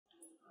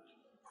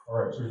All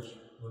right, church,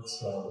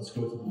 let's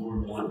go to the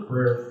Lord in a word of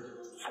prayer,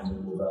 and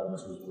then we'll dive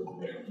into his word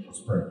today.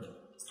 Let's pray.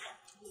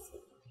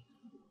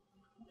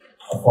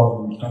 Our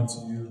Father, we come to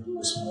you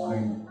this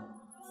morning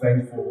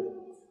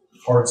thankful,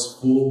 hearts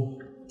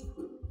full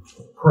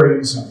of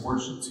praise and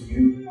worship to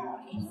you.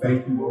 We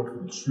thank you, Lord,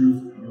 for the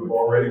truth you have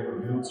already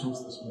revealed to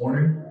us this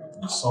morning,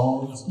 in the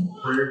songs and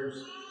the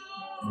prayers,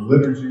 and the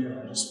liturgy, and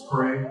I just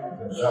pray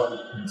that would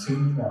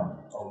continue now.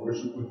 Our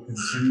worship would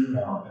continue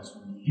now as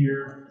we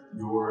hear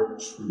your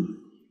truth.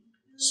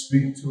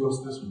 Speak to us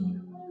this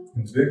morning.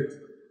 Convict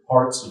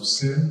hearts of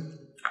sin.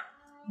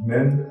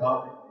 Mend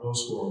up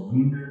those who are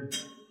wounded.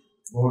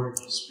 Lord,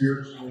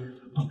 spiritually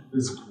and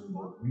physically,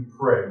 Lord, we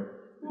pray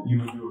that you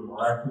would do a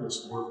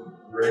miraculous work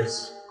of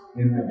grace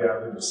in the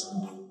gathered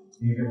assembly,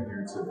 even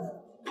here today.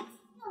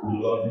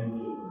 We love you.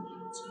 We love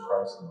you. It's in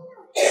Christ's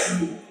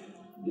name.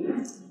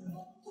 Amen.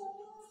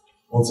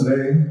 Well,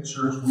 today,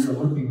 church, we are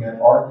looking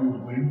at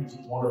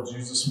arguably one of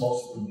Jesus'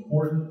 most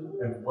important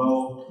and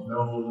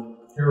well-known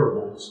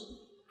parables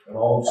in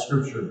all of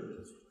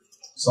Scripture.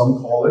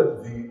 Some call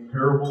it the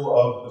parable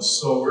of the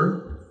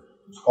sower.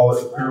 Some call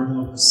it the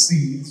parable of the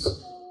seeds.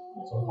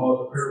 Some call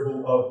it the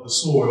parable of the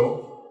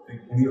soil. I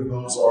think any of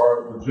those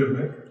are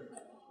legitimate.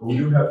 But we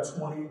do have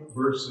 20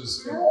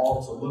 verses in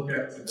all to look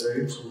at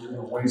today, so we're going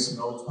to waste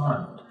no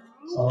time.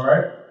 All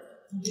right?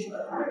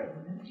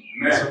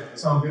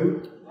 Sound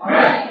good? All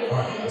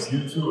right, let's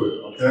get to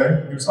it,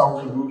 okay? Here's how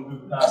we're going to move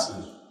through the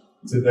passage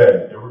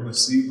today. And we're going to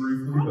see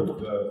briefly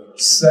the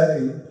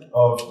setting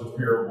of the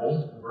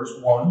parable, verse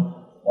 1.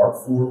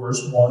 Mark 4,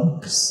 verse 1.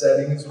 The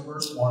setting is in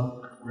verse 1.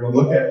 We're going to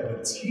look at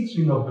the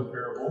teaching of the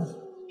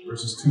parable,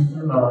 verses 2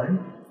 through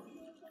 9.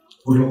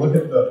 We're going to look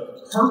at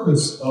the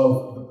purpose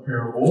of the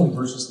parable in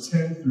verses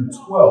 10 through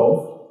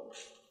 12.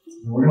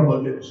 And we're going to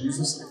look at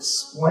Jesus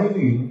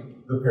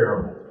explaining the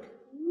parable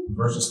in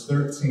verses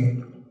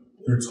 13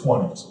 through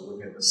 20. So we'll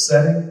look at the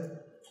setting,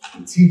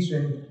 the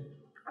teaching,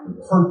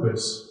 the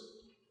purpose,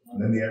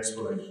 and then the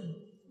explanation.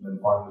 And then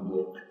finally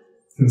we'll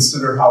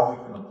consider how we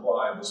can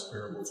apply this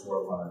parable to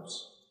our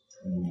lives.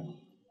 Amen.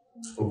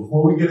 But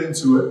before we get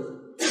into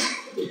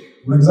it,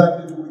 what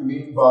exactly do we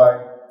mean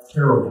by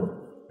parable?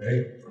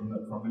 Okay, from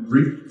the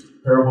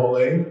Greek,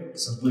 parabole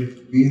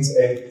simply means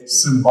a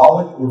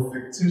symbolic or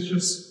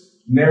fictitious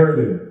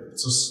narrative.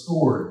 It's a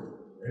story.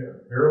 Okay?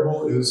 A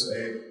parable is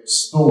a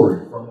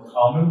story from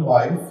common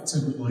life,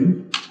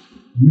 typically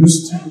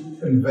used to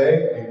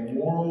convey a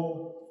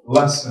moral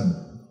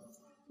lesson.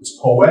 It's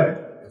poetic.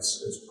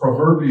 It's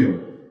proverbial.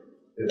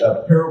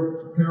 A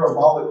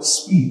parabolic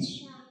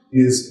speech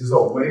is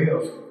a way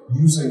of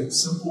using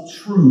simple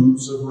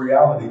truths of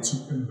reality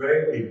to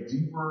convey a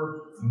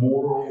deeper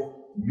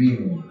moral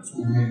meaning. That's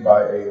what we mean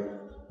by a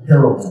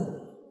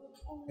parable.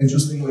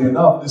 Interestingly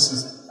enough, this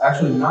is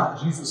actually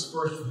not Jesus'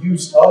 first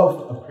use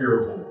of a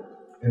parable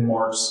in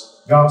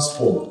Mark's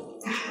gospel.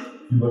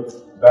 If you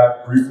look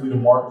back briefly to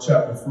Mark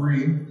chapter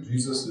 3,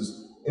 Jesus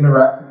is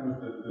interacting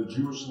with the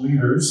Jewish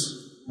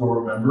leaders, you'll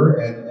remember,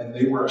 and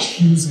they were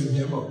accusing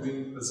him of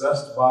being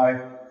possessed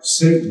by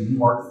Satan,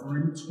 Mark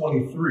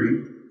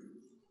 3:23,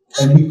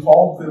 and he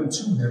called them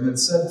to him and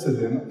said to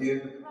them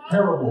in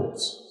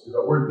parables, see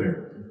that word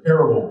there, in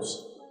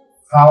parables,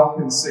 how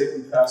can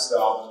Satan cast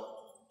out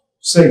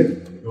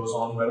Satan? And he goes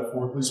on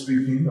metaphorically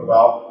speaking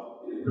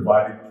about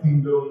divided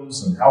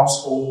kingdoms and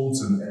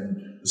households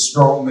and the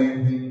strong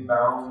man being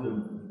bound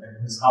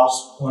and his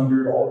house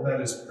plundered. All of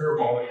that is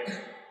parabolic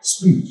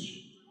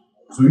speech.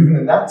 So even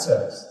in that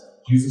text,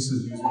 Jesus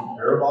is using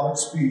parabolic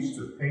speech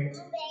to paint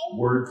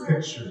word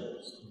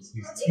pictures.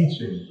 He's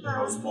teaching in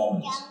those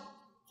moments.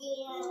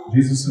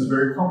 Jesus is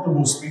very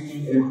comfortable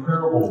speaking in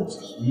parables,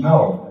 as we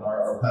know. And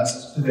our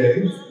passage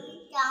today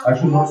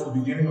actually marks the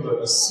beginning of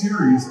a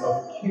series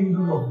of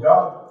Kingdom of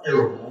God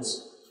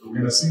parables that we're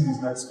going to see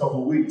these next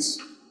couple of weeks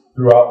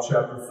throughout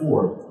chapter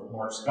 4 of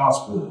Mark's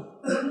Gospel.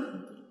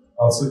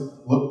 Let's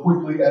look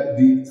quickly at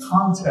the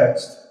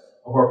context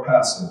of our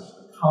passage,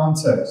 the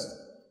context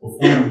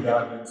before we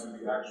dive into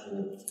the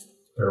actual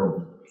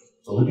parable.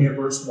 So looking at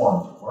verse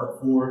 1,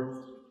 Mark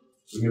 4,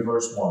 looking at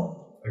verse 1.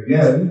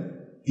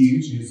 Again, he,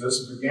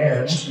 Jesus,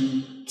 began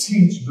to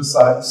teach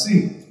beside the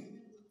sea.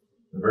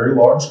 A very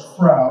large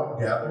crowd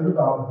gathered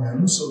about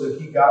him so that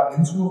he got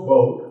into a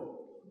boat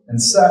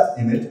and sat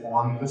in it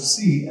on the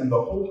sea, and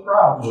the whole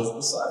crowd was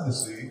beside the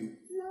sea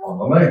on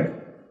the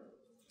land.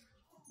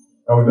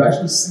 Now, we've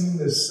actually seen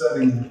this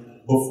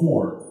setting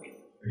before.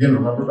 Again,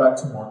 remember back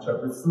to Mark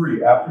chapter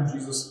 3. After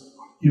Jesus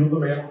healed the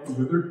man with the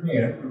withered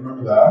hand,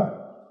 remember that?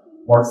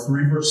 Mark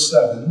 3, verse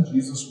 7,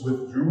 Jesus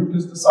withdrew with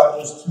his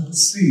disciples to the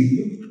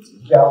sea,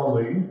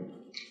 Galilee,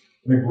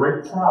 and a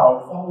great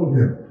crowd followed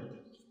him.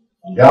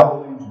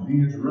 Galilee,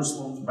 Judea,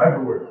 Jerusalem, from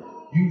everywhere.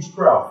 Huge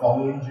crowd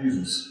following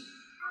Jesus.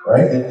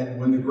 Right? And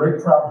when the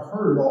great crowd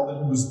heard all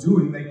that he was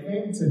doing, they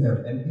came to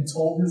him, and he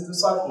told his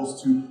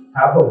disciples to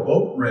have a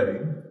boat ready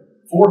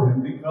for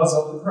him because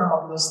of the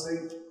crowd, lest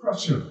they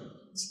crush him.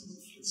 It's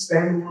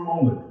standing room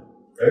only.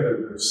 Okay?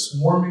 They're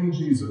swarming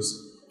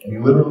Jesus, and he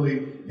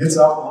literally gets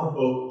out on a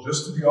boat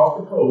just to be off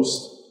the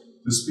coast,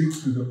 to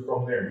speak to them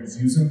from there.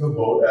 He's using the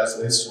boat as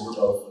a sort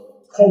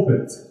of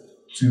pulpit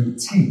to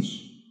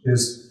teach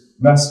his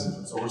message.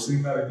 And so we're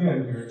seeing that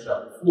again here in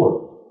chapter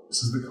 4.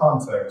 This is the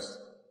context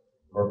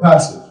of our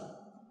passage.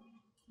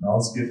 Now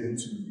let's get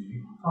into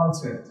the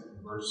content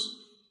in verse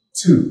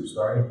 2,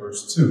 starting in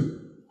verse 2.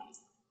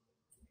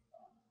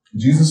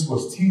 Jesus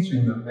was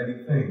teaching them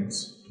many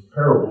things in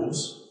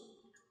parables,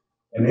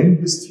 and in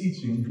his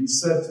teaching he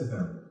said to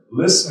them,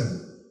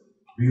 "Listen,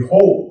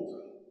 behold."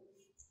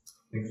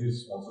 I think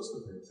Jesus wants us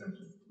to pay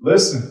attention.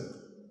 Listen,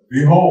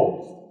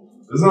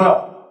 behold. Listen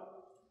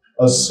up.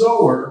 A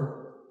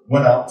sower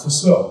went out to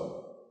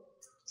sow.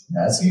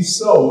 As he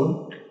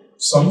sowed,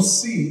 some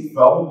seed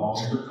fell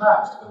along the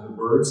path, and the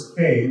birds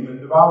came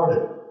and devoured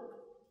it.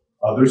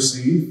 Other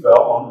seed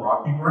fell on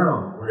rocky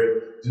ground, where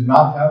it did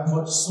not have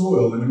much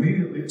soil, and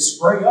immediately it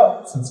sprang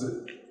up, since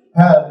it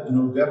had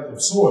no depth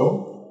of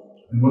soil.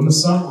 And when the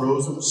sun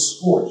rose, it was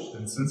scorched,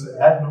 and since it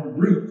had no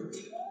root,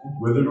 it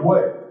withered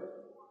away.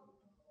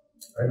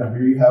 Right, now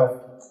here you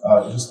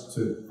have, just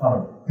to kind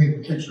of paint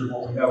the picture of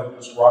what we have with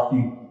this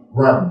rocky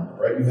ground,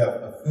 right? You have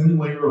a thin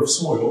layer of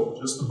soil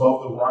just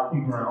above the rocky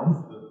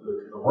ground,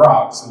 the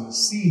rocks, and the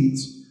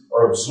seeds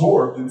are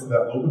absorbed into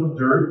that little bit of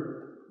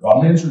dirt,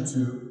 about an inch or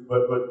two,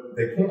 but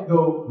they can't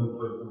go,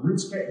 the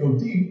roots can't go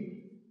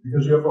deep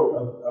because you have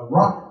a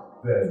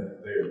rock bed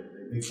there.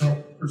 They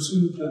can't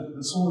pursue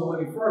the soil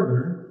any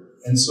further,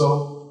 and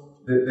so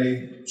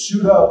they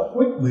shoot up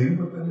quickly,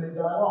 but then they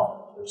die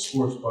off. They're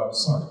scorched by the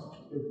sun.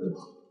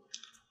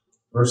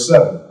 Verse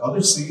 7,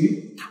 other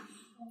seed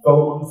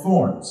fell among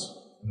thorns,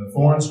 and the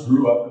thorns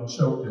grew up and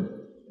choked it,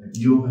 and it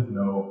yielded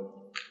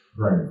no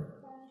grain.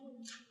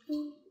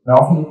 Now,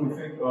 often when we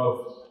think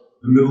of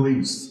the Middle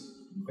East,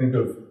 we think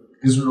of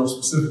Israel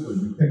specifically,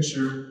 we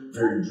picture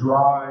very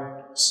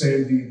dry,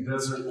 sandy,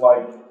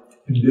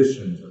 desert-like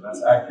conditions, and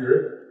that's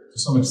accurate to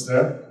some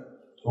extent.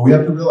 But we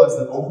have to realize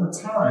that over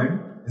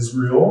time,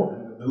 Israel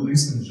and the Middle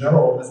East in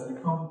general has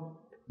become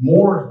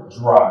more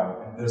dry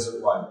and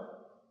desert-like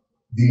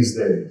these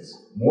days,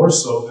 more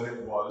so than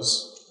it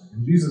was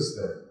in Jesus'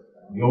 day,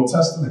 in the Old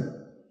Testament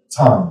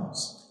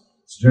times.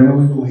 It's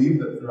generally believed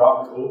that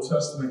throughout the Old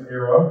Testament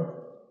era,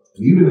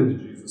 and even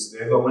into Jesus'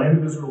 day, the land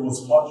of Israel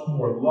was much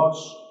more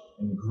lush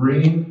and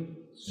green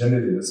than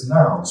it is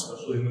now,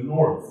 especially in the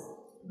north,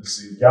 in the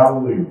Sea of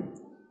Galilee.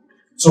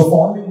 So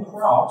farming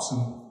crops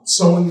and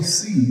sowing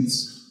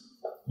seeds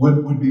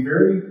would be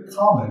very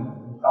common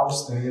in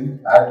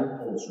Palestinian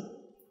agriculture.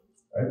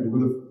 Right?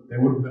 They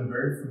would have been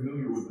very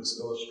familiar with this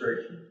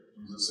illustration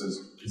Jesus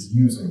is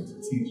using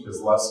to teach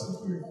his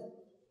lesson here.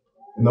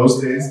 In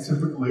those days,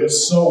 typically a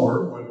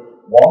sower would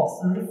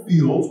walk through the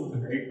fields with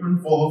an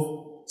apron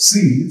full of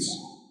seeds.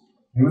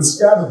 He would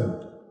scatter them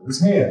with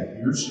his hand,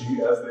 he or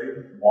she, as they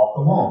walked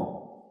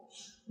along.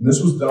 And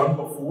this was done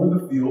before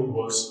the field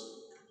was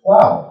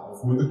plowed,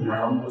 before the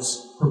ground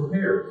was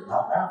prepared,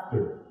 not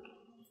after.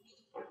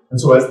 And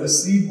so as the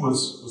seed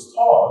was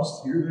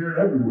tossed here, there, and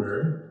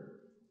everywhere,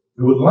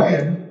 it would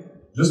land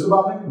just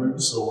about anywhere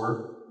the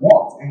sower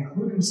walked,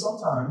 including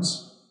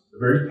sometimes the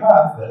very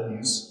path that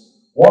he's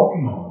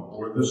walking on,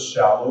 or the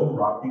shallow,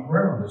 rocky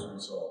ground, as we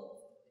saw,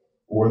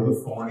 or the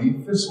thorny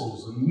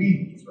thistles and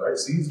weeds, right?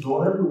 Seeds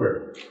going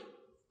everywhere.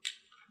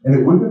 And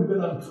it wouldn't have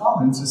been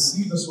uncommon to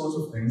see the sorts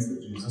of things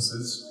that Jesus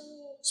is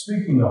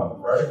speaking of,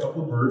 right? A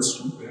couple of birds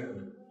swoop in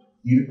and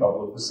eat a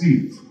couple of the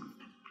seeds.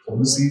 Some of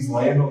the seeds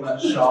land on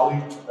that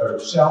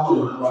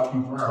shallow, rocky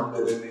ground,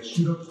 and then they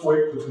shoot up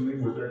quick, but then they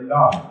wither and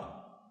die.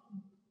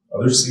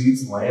 Other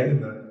seeds land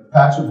in the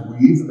patch of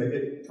weeds, and they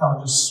get kind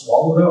of just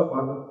swallowed up by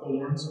the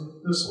thorns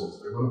and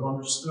thistles. They would have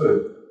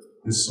understood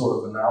this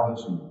sort of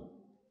analogy.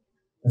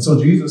 And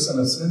so Jesus, in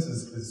a sense,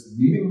 is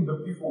meeting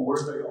the people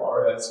where they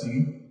are as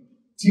he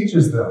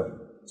teaches them.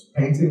 He's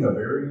painting a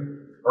very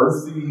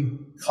earthy,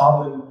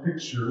 common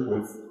picture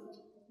with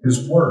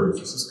his words.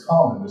 This is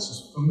common, this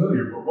is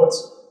familiar. But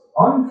what's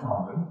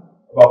uncommon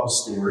about the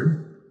story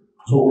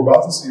is what we're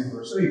about to see in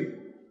verse 8.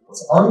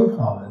 What's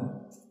uncommon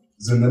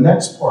is in the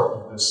next part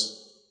of this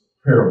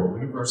parable.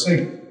 Look at verse 8.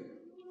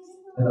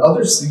 And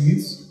other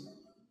seeds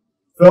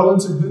fell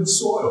into good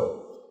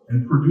soil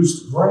and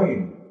produced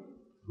grain,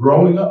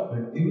 growing up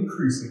and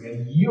increasing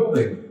and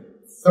yielding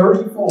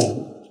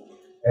 30-fold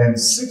and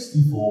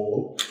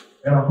 60-fold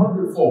and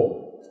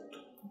 100-fold.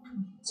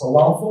 It's a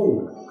lot of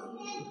fold.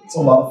 It's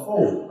a lot of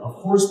fold. Of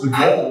course, the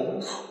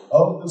goal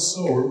of the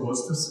sower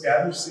was to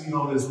scatter seed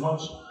on as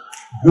much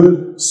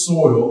good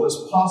soil as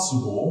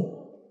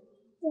possible.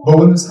 But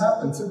when this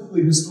happened,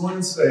 typically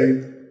historians say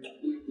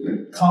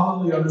that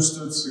commonly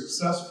understood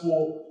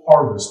successful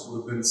harvest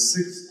would have been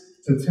 6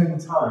 to 10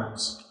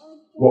 times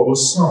what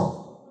was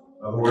sown.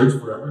 In other words,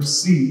 for every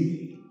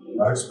seed,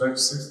 I expect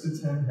 6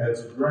 to 10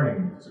 heads of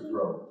grain to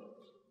grow.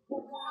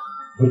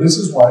 But this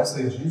is why I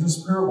say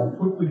Jesus' parable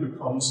quickly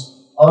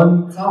becomes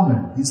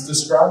uncommon. He's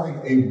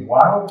describing a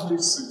wildly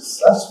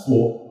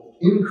successful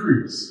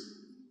increase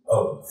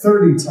of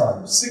 30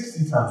 times,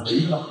 60 times, or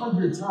even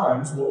 100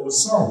 times what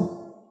was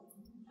sown.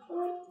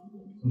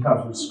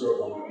 Sometimes we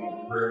struggle with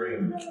the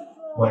agrarian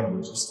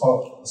language. Let's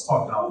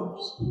talk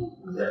dollars.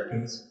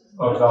 Americans,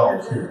 talk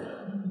dollars here.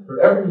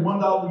 For every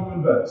 $1 you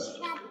invest,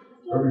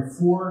 for every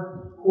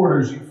 4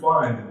 quarters you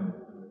find in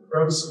the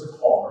crevice of the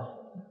car,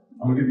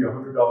 I'm going to give you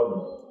 $100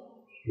 bill.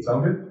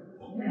 Sound good?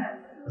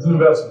 That's an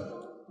investment.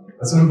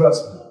 That's an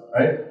investment,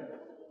 right?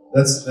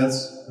 That's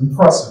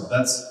impressive.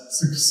 That's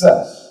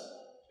success.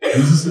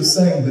 Jesus is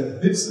saying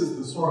that this is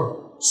the sort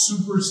of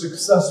super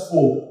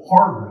successful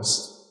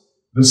harvest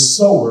the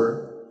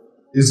sower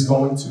is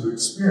going to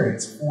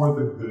experience for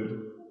the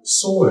good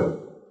soil.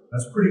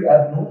 That's pretty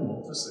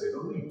abnormal, to say the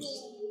least.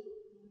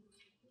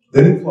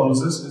 Then he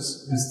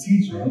closes his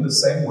teaching the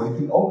same way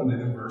he opened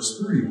it in verse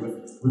 3,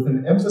 with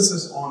an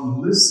emphasis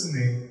on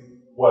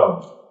listening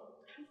well.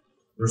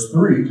 Verse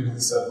 3,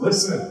 Jesus said,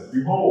 listen,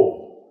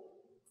 behold.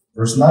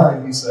 Verse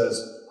 9, he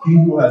says, he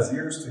who has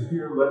ears to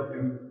hear, let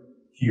him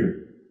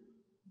hear.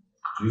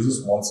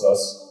 Jesus wants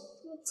us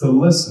to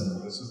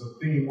listen. This is a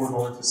theme we're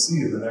going to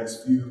see in the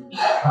next few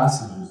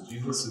passages.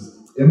 Jesus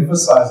is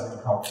emphasizing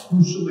how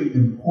crucially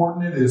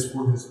important it is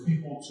for his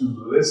people to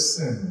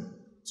listen,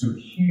 to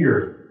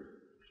hear,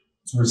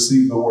 to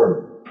receive the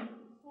word.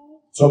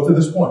 So up to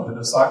this point, the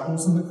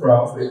disciples and the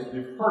crowds,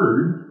 they've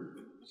heard,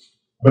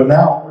 but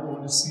now we're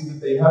going to see that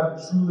they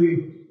haven't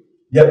truly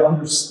yet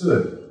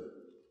understood.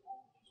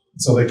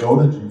 And so they go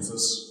to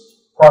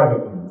Jesus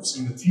privately. We've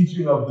seen the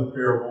teaching of the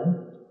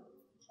parable.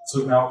 So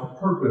now the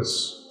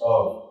purpose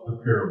of the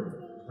parable.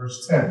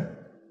 Verse 10.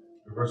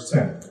 The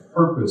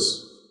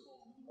purpose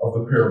of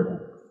the parable.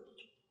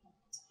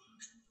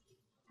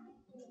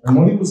 And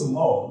when he was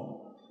alone,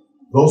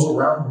 those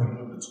around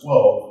him with the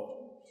 12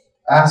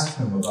 asked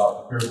him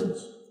about the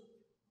parables.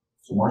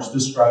 So Mark's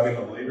describing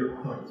a later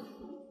point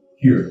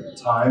here,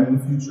 time in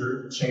the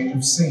future, change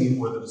of scene,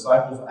 where the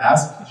disciples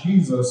ask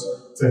Jesus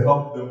to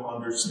help them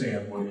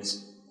understand what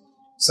he's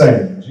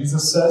saying.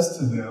 Jesus says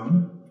to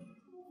them,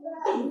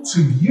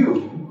 to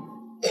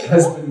you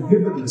has been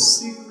given the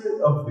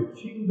secret of the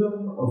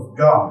kingdom of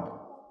God.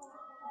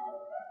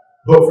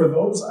 But for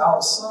those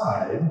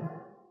outside,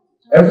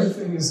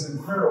 everything is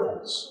in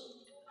parables.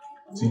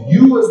 To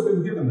you has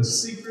been given the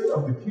secret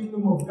of the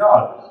kingdom of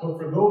God. But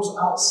for those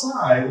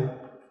outside,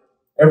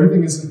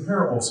 everything is in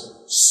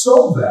parables.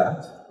 So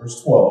that,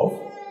 verse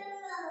 12,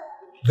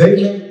 they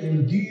may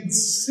indeed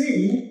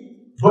see,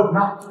 but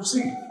not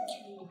perceive.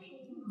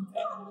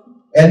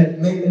 And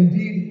may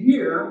indeed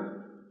hear,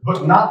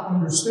 but not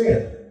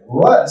understand,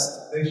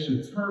 lest they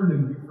should turn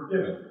and be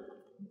forgiven.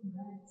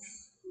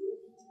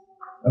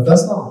 If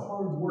that's not a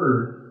hard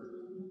word,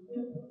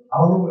 I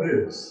don't know what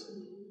is.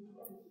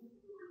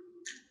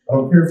 I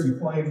don't care if you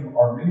claim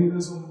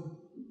Arminianism,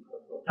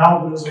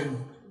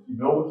 Calvinism, if you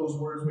know what those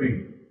words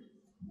mean.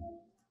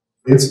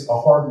 It's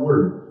a hard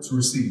word to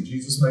receive.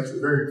 Jesus makes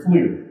it very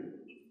clear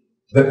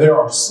that there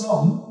are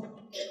some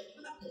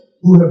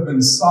who have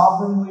been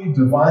sovereignly,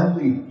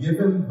 divinely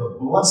given the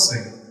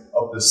blessing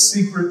of the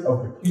secret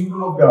of the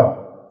kingdom of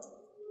God,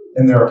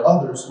 and there are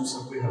others who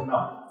simply have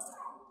not.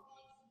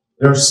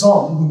 There are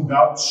some whom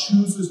God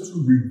chooses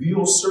to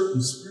reveal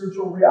certain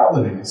spiritual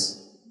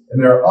realities,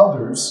 and there are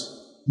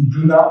others who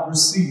do not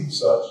receive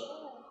such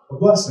a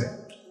blessing.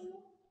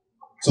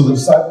 So the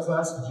disciples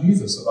ask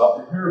Jesus about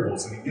the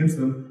parables, and he gives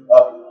them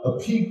a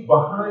peek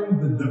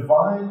behind the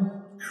divine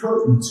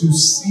curtain to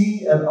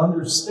see and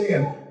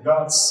understand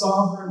God's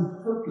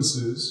sovereign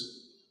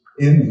purposes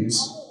in these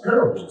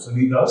parables. And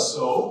he does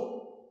so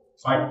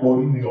by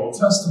quoting the Old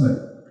Testament.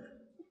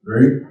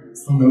 Very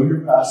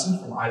familiar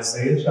passage from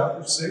Isaiah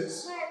chapter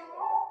 6.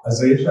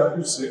 Isaiah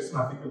chapter 6, and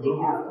I think a little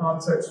bit of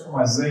context from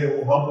Isaiah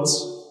will help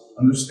us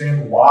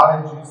understand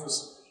why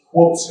Jesus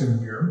quotes him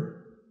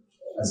here.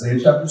 Isaiah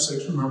chapter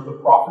 6, remember the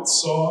prophet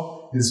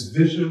saw his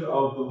vision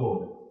of the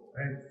Lord.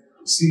 Right?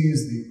 He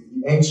sees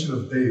the Ancient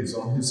of Days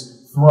on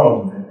his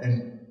throne,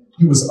 and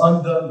he was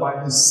undone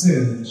by his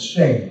sin and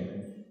shame.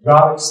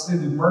 God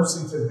extended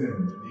mercy to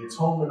him, the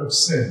atonement of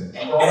sin.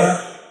 Remember all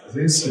that?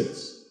 Isaiah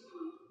 6.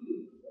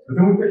 But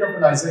then we pick up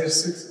in Isaiah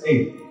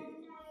 6:8.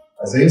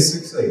 Isaiah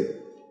 6:8.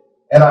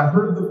 And I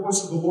heard the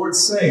voice of the Lord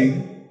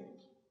saying,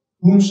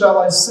 whom shall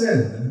I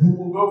send, and who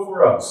will go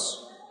for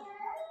us?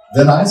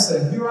 Then I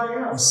said, here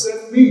I am,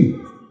 send me.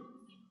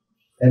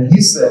 And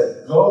he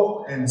said,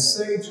 go and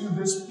say to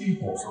this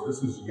people. So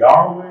this is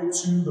Yahweh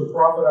to the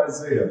prophet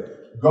Isaiah.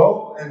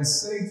 Go and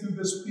say to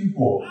this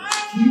people,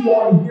 keep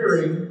on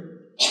hearing,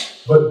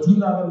 but do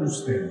not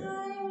understand.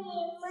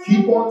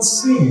 Keep on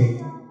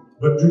seeing,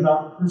 but do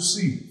not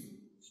perceive.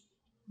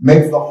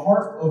 Make the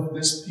heart of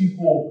this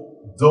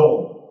people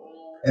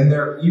dull, and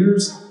their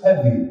ears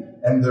heavy,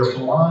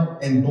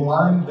 and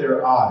blind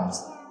their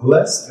eyes,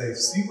 lest they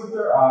see with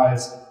their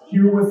eyes,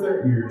 hear with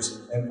their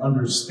ears, and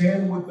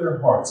understand with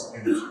their hearts,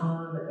 and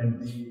turn and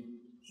be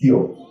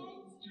healed.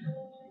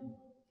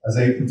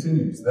 Isaiah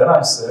continues, then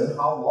I said,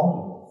 how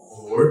long,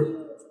 O Lord?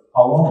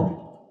 How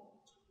long?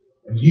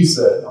 And he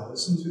said, now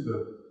listen to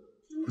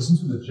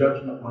the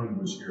judgment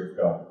language here of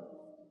God.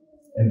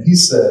 And he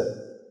said,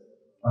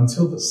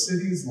 until the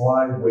cities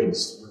lie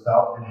waste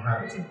without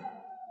inhabitant,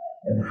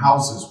 and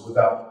houses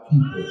without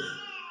people,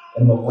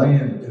 and the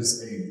land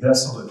is a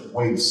desolate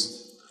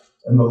waste.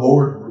 And the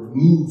Lord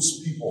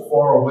removes people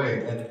far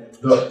away, and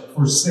the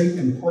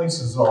forsaken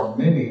places are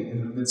many in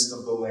the midst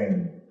of the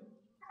land.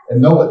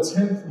 And though a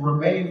tenth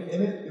remain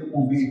in it, it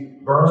will be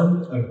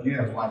burned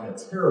again like a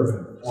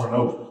terebinth or an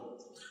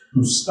oak,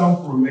 whose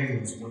stump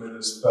remains when it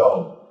is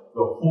felled.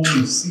 The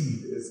holy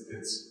seed is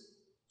its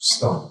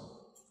stump.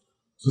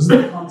 So this is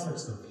the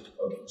context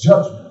of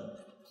judgment.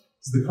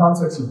 It's the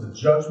context of the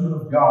judgment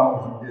of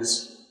God on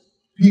his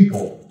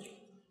people.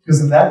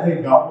 Because in that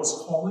day, God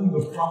was calling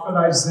the prophet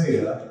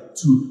Isaiah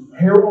to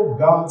herald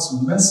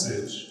God's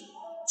message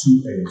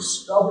to a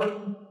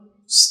stubborn,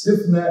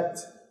 stiff-necked,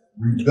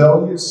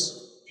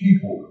 rebellious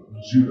people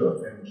in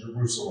Judah and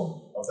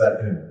Jerusalem of that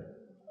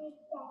day.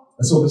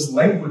 And so this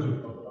language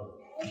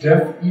of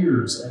deaf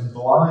ears and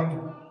blind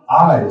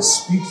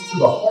eyes speaks to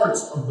the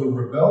hearts of the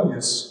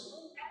rebellious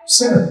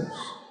sinners.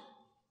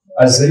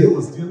 Isaiah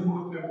was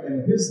dealing with them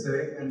in his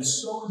day, and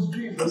so is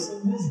Jesus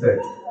in his day.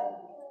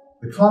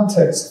 The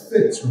context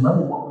fits.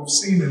 Remember what we've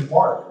seen in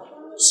Mark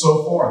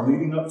so far,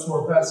 leading up to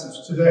our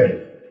passage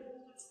today.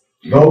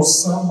 Though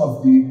some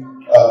of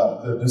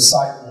the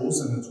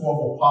disciples and the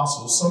 12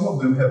 apostles, some of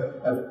them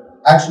have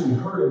actually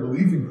heard and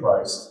believed in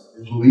Christ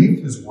and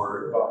believed his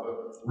word about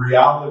the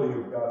reality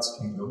of God's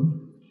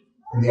kingdom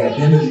and the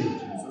identity of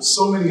Jesus,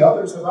 so many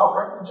others have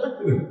outright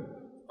rejected him.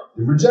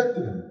 They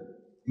rejected him,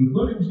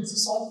 including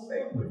Jesus' own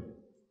family.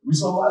 We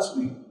saw last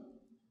week.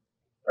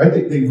 Right?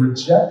 They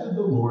rejected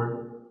the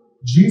Lord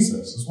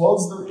Jesus, as well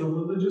as the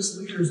religious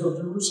leaders of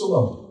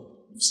Jerusalem.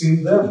 We've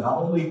seen them. Not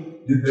only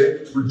did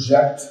they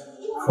reject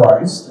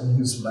Christ and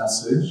his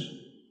message,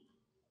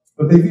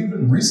 but they've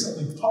even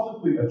recently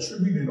publicly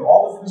attributed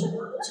all of his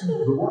work to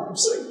the work of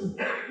Satan.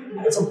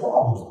 That's a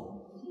problem.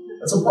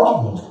 That's a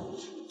problem.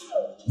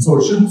 And so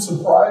it shouldn't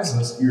surprise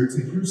us here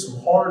to hear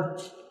some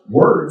hard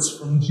words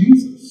from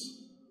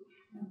Jesus.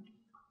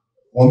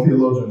 One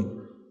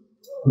theologian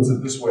puts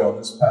it this way on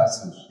this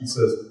passage. He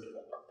says,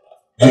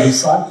 the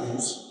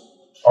disciples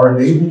are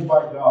enabled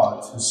by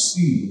God to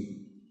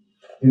see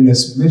in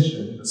this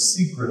mission the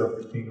secret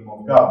of the kingdom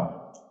of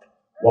God,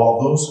 while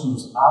those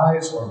whose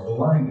eyes are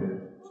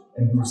blinded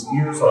and whose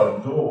ears are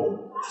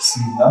dulled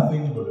see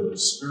nothing but a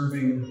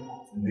disturbing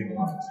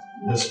enigma,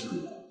 mystery.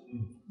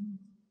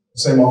 The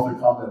same author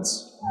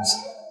comments on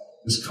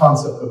this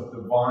concept of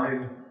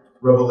divine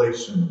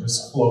revelation,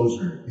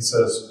 disclosure. He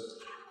says,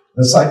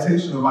 the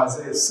citation of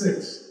Isaiah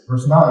 6,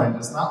 verse 9,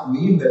 does not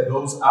mean that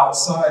those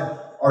outside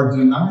are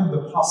denied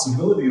the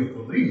possibility of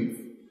belief.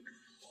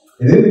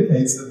 It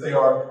indicates that they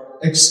are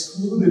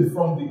excluded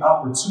from the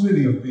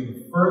opportunity of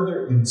being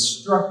further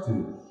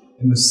instructed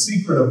in the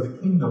secret of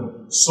the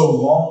kingdom so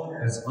long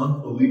as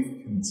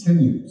unbelief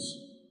continues.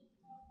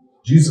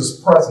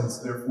 Jesus' presence,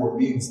 therefore,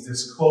 means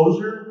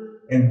disclosure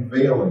and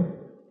veiling.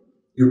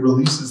 It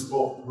releases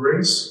both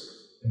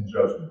grace and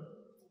judgment.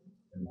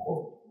 End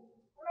quote.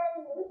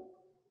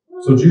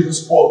 So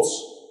Jesus quotes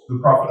the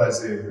prophet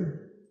Isaiah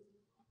here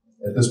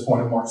at this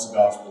point in Mark's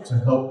gospel to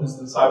help his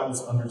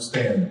disciples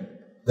understand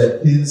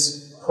that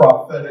his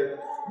prophetic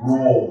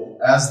role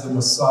as the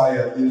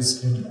Messiah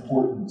is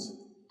important.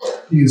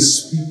 He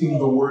is speaking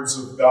the words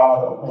of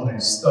God upon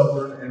a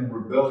stubborn and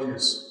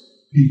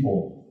rebellious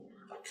people.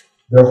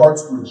 Their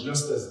hearts were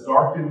just as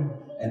darkened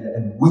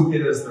and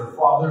wicked as their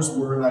fathers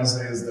were in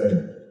Isaiah's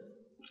day.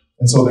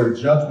 And so their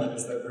judgment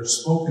is that they're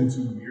spoken to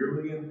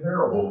merely in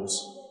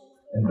parables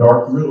and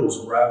dark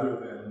riddles rather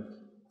than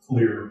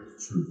clear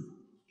truth.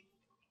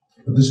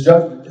 But this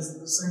judgment isn't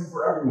the same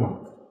for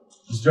everyone.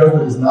 This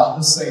judgment is not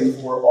the same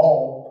for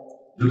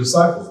all the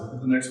disciples. Look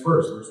at the next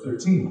verse, verse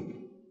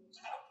 13.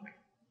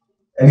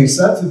 And he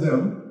said to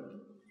them,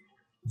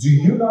 do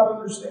you not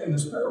understand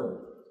this parable?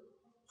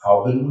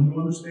 How then will you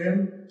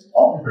understand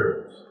all the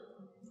parables?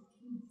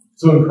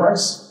 So in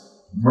Christ's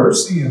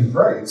mercy and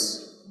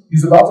grace,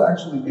 he's about to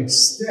actually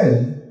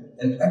extend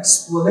an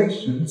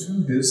explanation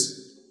to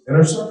his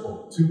inner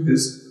circle, to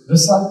his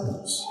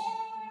disciples.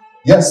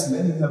 Yes,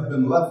 many have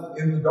been left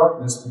in the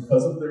darkness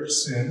because of their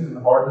sin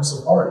and hardness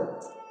of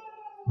heart.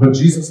 But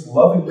Jesus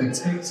lovingly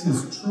takes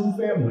his true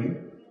family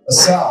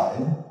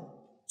aside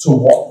to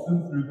walk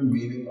them through the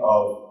meaning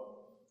of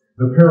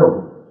the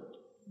parable.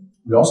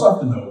 We also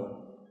have to note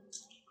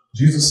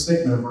Jesus'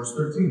 statement in verse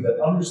 13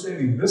 that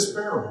understanding this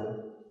parable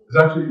is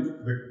actually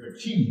the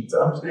key to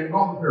understanding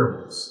all the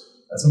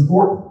parables. That's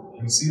important. We're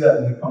going to see that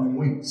in the coming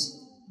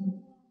weeks.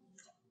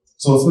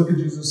 So let's look at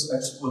Jesus'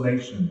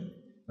 explanation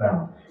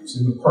now. We've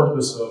seen the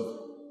purpose of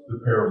the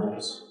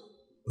parables.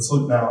 Let's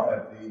look now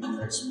at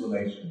the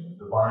explanation,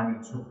 the divine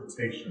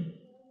interpretation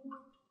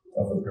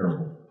of the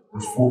parable.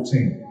 Verse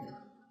 14.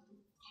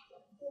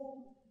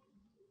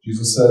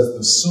 Jesus says,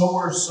 the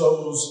sower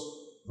sows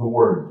the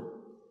word.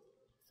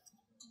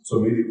 So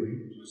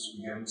immediately, Jesus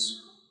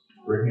begins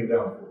breaking it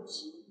down for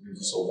us. He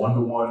gives us a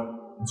one-to-one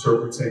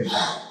interpretation.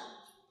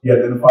 He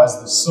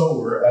identifies the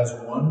sower as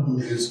one who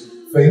is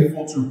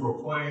faithful to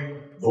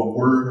proclaim the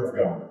word of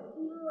God.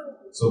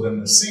 So then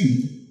the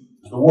seed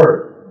is the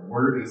word. The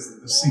word is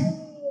the seed.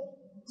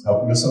 It's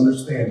helping us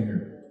understand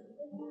here.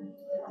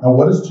 Now,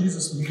 what does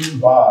Jesus mean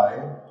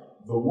by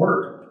the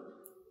Word?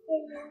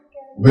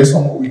 Based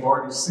on what we've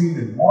already seen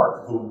in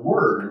Mark, the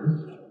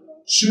Word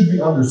should be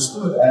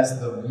understood as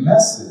the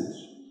message,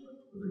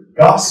 the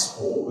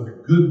gospel, or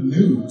the good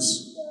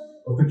news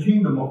of the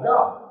kingdom of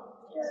God.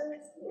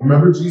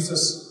 Remember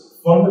Jesus'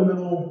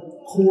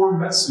 fundamental core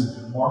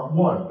message in Mark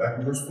 1, back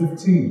in verse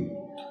 15.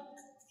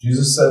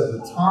 Jesus said,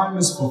 "The time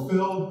is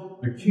fulfilled,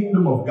 the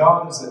kingdom of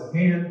God is at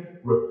hand,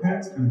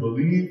 repent and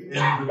believe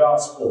in the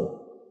gospel."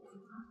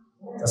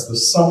 That's the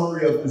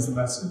summary of his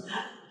message.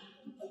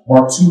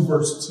 Mark 2,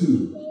 verse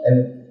 2.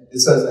 And it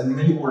says, "And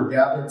many were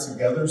gathered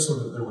together so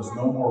that there was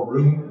no more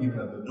room, even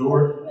at the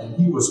door, and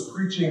he was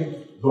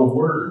preaching the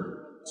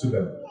word to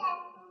them."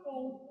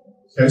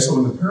 Okay, so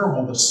in the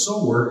parable, the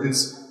sower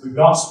is the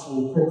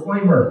gospel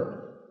proclaimer,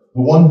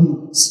 the one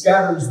who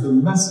scatters the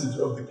message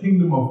of the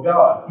kingdom of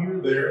God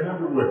here, there, and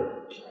everywhere.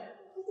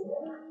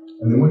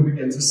 And then we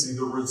begin to see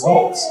the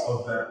results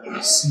of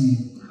that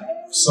seed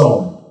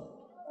sown.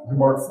 In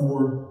Mark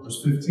 4,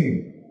 verse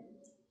 15,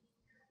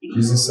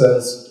 Jesus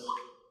says,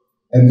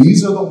 "And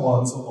these are the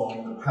ones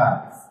along the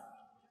path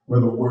where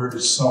the word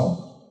is sown.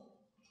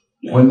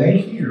 When they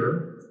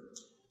hear,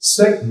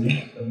 Satan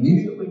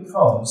immediately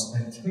comes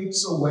and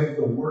takes away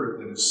the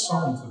word that is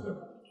sown to them."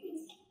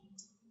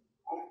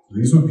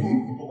 These would be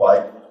people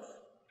like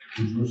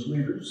the Jewish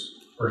leaders,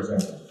 for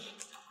example,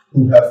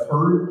 who have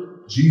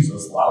heard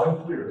Jesus loud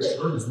and clear. They've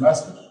heard his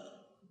message,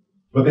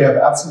 but they have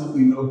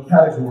absolutely no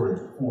category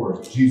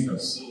for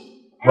Jesus,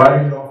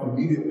 writing it off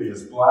immediately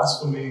as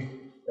blasphemy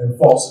and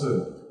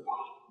falsehood.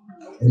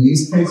 In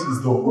these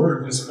cases, the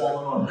word has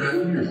fallen on deaf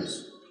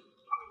ears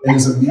and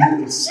is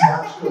immediately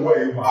snatched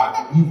away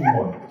by the evil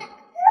one.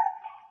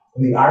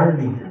 And the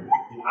irony here,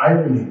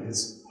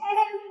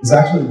 is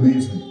actually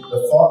amazing.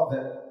 The thought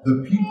that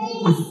the people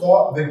who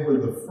thought they were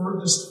the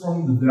furthest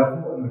from the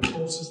devil and the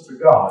closest to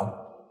God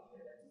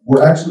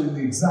were actually in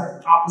the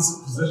exact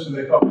opposite position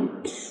they thought they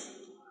were.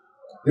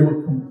 They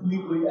were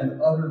completely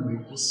and utterly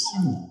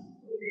deceived.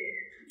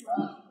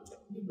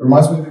 It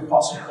reminds me of the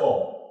Apostle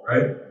Paul,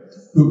 right?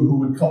 Who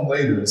would come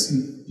later as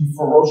he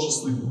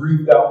ferociously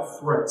breathed out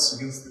threats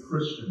against the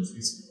Christians.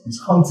 He's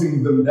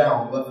hunting them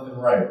down left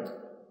and right.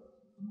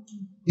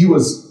 He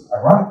was,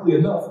 ironically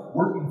enough,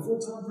 working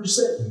full-time for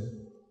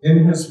Satan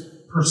in his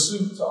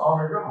pursuit to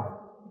honor God,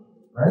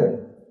 right?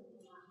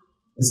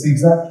 It's the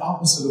exact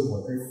opposite of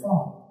what they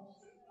thought.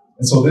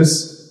 And so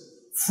this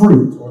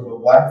fruit, or the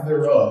lack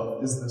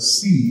thereof, is the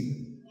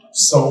seed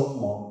sown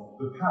along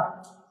the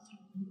path.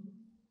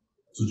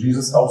 So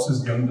Jesus helps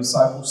his young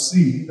disciples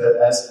see that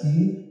as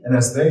he and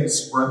as they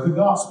spread the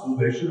gospel,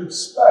 they should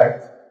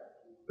expect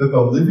that the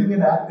living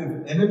and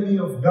active enemy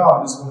of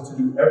God is going to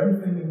do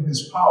everything in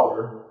his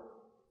power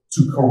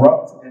to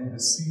corrupt and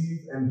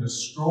deceive and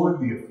destroy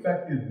the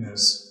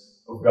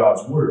effectiveness of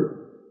God's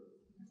word.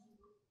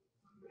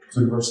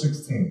 So verse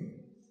 16.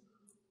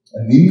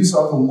 "And these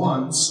are the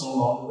ones sown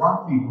on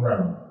rocky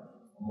ground."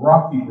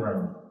 Rocky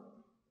ground.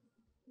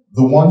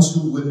 The ones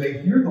who, when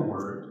they hear the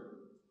word,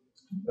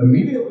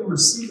 immediately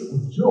receive it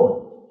with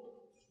joy.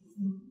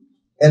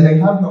 And they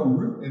have no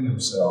root in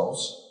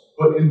themselves,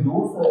 but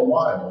endure for a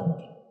while.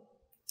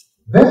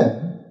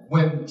 Then,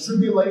 when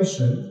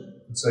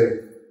tribulation, let's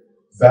say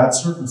bad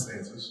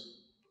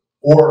circumstances,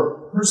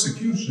 or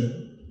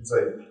persecution, let's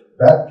say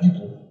bad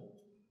people,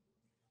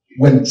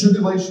 when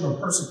tribulation or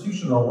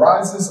persecution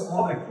arises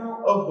on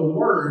account of the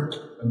word,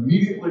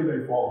 immediately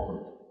they fall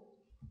away.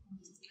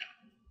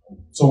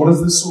 So what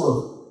does this sort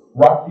of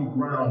rocky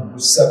ground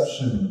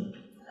reception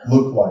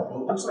look like?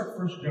 Well, it looks like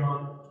 1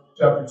 John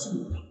chapter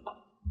 2.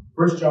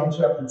 1 John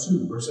chapter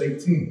 2, verse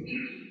 18.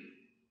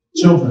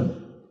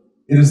 "Children,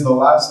 it is the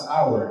last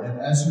hour, and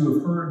as you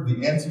have heard,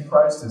 the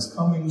Antichrist is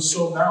coming,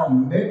 so now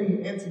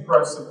many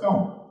Antichrists have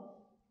come.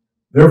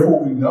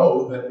 Therefore we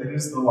know that it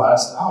is the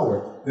last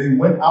hour. They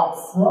went out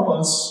from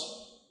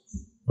us,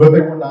 but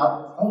they were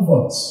not of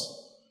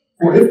us.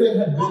 For if they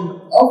had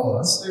been of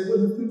us, they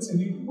would have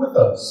continued with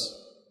us.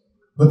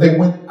 But they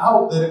went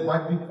out that it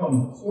might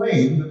become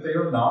plain that they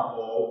are not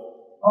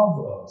all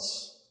of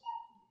us."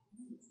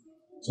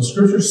 So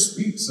Scripture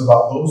speaks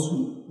about those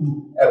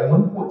who at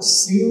one point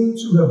seem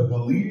to have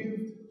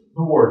believed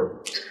the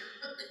word.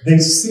 They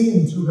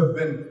seem to have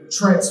been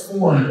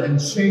transformed and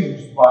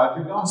changed by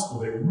the gospel.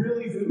 They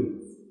really do.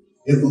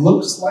 It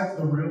looks like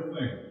the real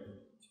thing.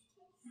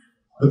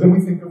 But then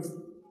we think of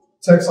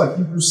texts like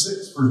Hebrews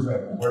 6, for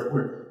example,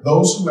 where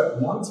those who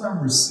at one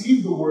time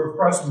received the word of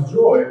Christ with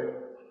joy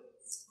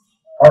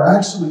are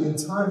actually in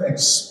time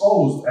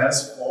exposed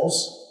as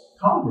false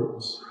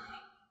converts.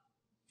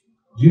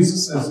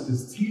 Jesus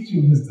is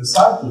teaching his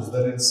disciples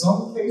that in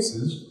some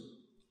cases,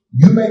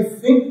 you may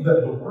think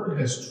that the word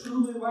has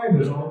truly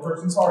landed on a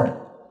person's heart.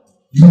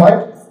 You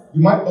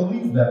might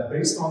believe that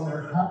based on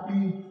their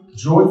happy,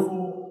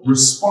 joyful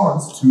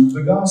response to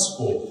the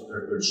gospel.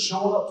 They're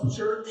showing up to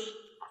church.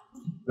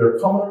 They're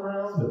coming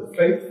around. They're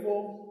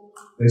faithful.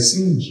 They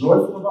seem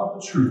joyful about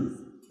the truth.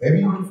 Maybe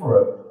even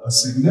for a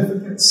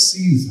significant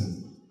season.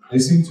 They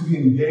seem to be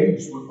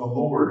engaged with the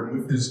Lord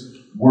and with his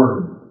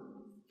word.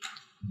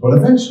 But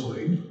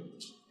eventually,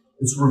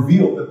 it's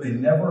revealed that they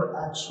never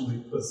actually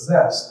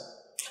possessed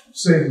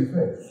saving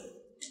faith.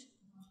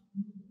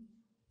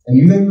 And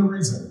you name the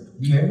reason.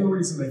 You name the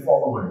reason they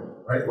fall away,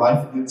 right?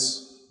 Life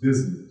gets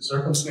busy.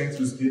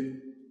 Circumstances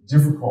get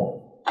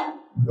difficult.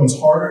 It becomes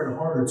harder and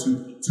harder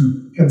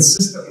to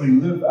consistently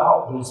live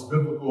out those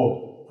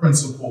biblical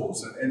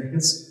principles. And it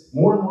gets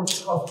more and more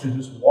tough to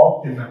just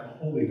walk in that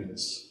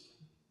holiness.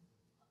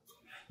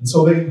 And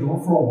so they endure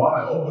for a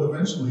while, but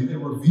eventually they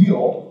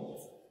reveal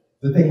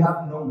that they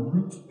have no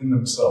root in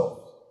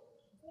themselves.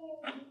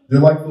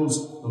 They're like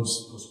those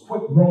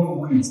quick growing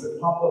weeds that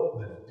pop up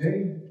the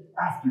day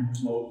after you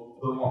mow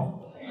the lawn.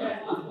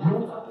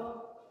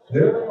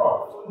 There they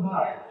are, foot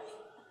high.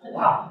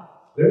 Wow,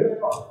 there they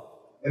are.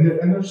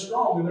 And they're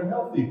strong and they're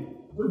healthy.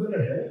 Within a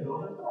day,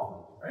 though, they're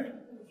gone, right?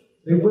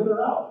 They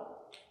wither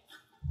out.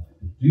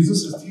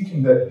 Jesus is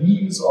teaching that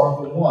these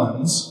are the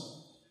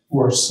ones who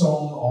are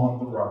sown on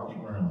the rocky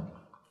ground.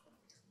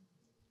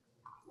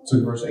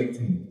 So verse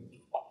 18.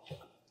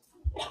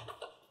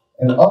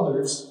 And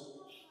others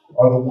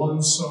are the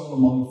ones sown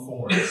among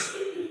thorns.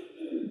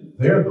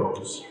 They are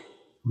those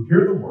who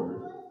hear the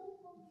word,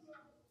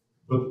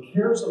 but the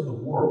cares of the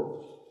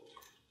world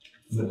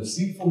and the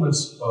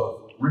deceitfulness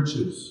of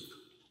riches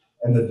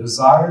and the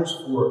desires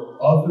for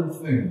other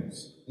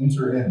things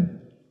enter in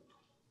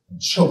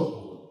and choke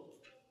the word,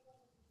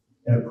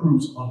 and it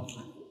proves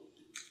unfruitful.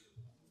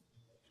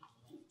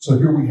 So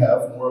here we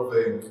have more of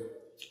a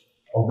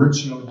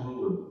rich young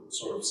ruler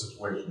sort of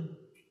situation,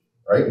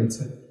 right?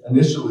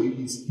 Initially,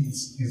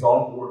 he's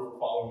on board for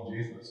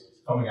following Jesus.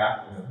 He's coming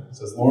after him. He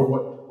says, Lord,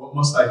 what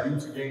must I do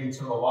to gain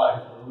eternal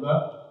life? Remember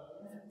that?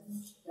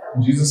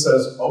 And Jesus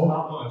says, oh,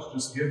 not much.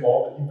 Just give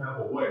all that you have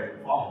away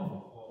and follow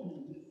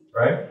me.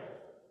 Right?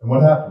 And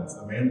what happens?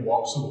 The man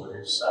walks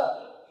away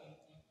sad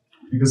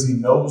because he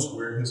knows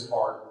where his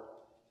heart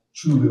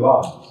truly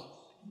lies.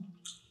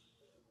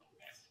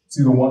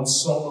 See, the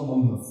ones sown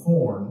among the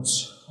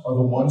thorns are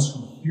the ones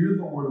who hear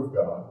the word of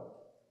God,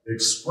 they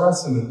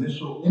express an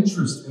initial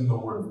interest in the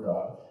word of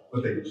God,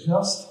 but they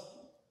just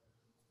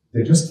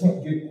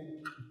can't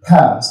get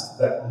past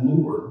that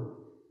lure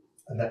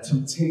and that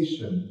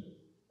temptation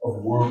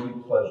of worldly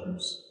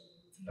pleasures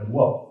and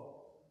wealth.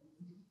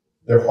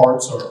 Their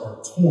hearts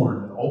are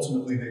torn, and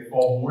ultimately they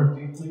fall more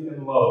deeply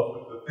in love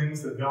with the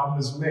things that God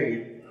has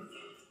made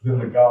than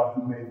the God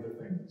who made the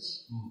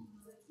things.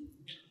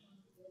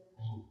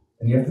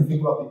 And you have to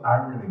think about the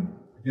irony,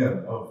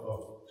 again,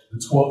 of the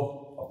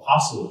 12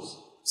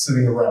 apostles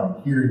sitting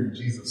around hearing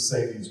Jesus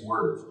say these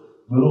words.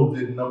 Little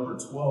did number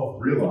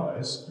 12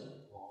 realize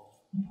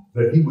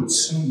that he would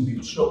soon be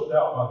choked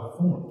out by the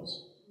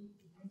thorns.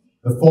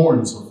 The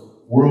thorns of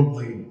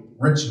worldly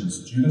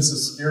riches. Judas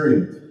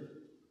Iscariot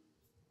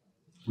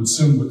would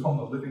soon become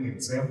the living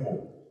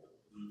example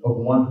of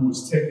one who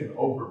was taken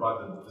over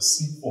by the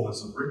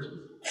deceitfulness of riches.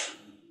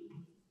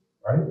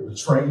 Right?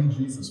 Betraying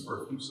Jesus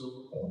for a few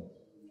silver coins.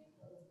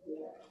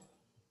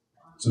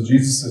 So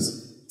Jesus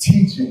is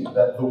teaching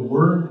that the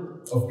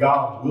word of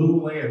God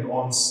will land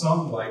on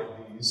some like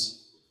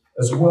these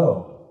as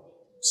well.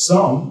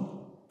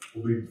 Some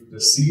will be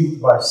deceived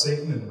by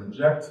Satan and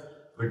reject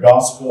the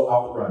gospel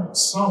outright.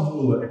 Some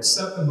will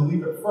accept and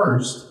believe at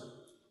first,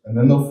 and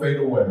then they'll fade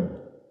away.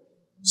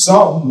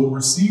 Some will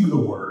receive the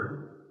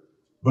word,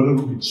 but it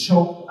will be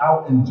choked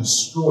out and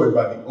destroyed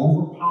by the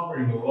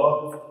overpowering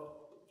love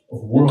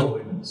of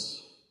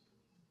worldliness.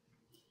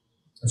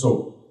 And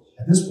so,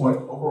 at this point,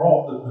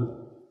 overall,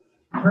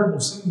 the parable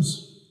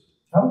seems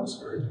kind of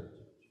discouraging,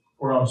 if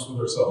we're honest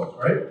with ourselves,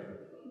 right?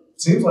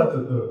 It seems like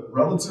the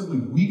relatively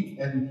weak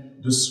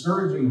and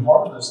discouraging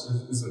harvest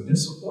is a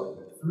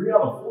disappointment. 3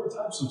 out of 4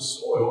 types of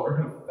soil are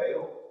going to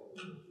fail.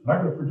 They're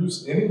not going to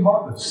produce any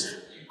harvest.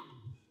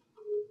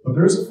 But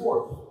there's a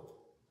fourth.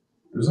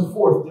 There's a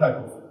fourth type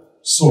of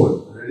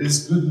soil. There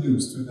is good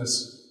news to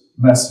this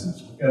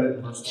message. Look at it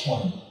in verse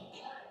 20.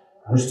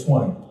 Verse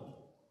 20.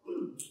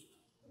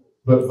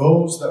 But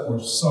those that were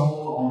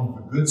sown on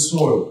the good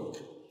soil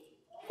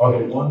are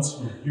the ones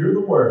who hear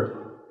the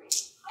word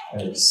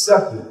and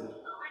accept it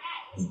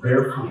and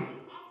bear fruit.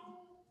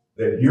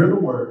 They hear the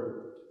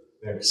word,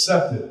 they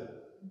accept it,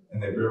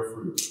 and they bear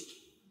fruit.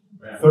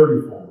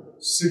 30-fold,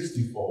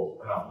 60-fold,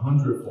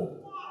 and 100-fold.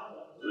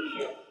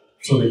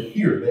 So they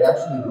hear, they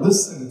actually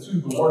listen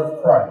to the word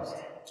of Christ.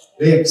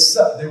 They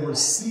accept, they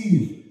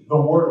receive the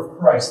word of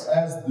Christ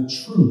as the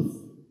truth.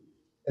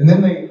 And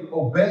then they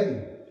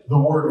obey the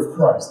word of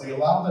Christ. They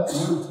allow that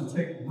word to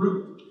take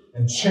root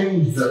and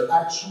change their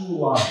actual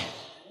lives.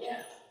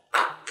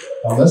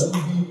 Now, lest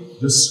we be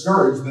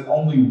discouraged that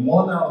only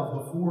 1 out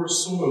of the 4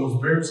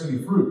 soils bears any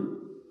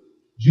fruit,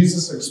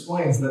 Jesus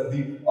explains that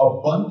the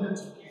abundant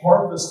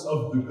harvest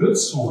of the good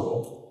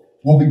soil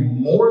will be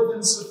more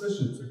than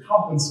sufficient to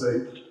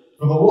compensate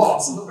for the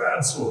loss of the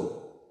bad soil.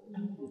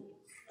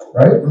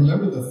 Right?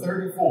 Remember the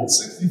 30-fold,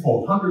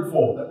 60-fold,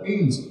 100-fold. That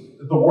means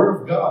that the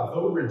word of God,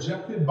 though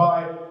rejected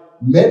by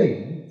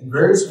many in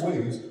various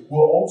ways,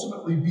 will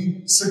ultimately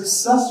be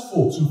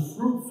successful to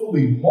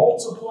fruitfully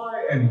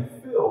multiply and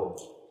fill.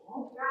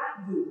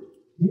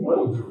 He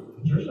will do it.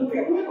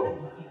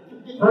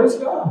 Praise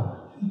God.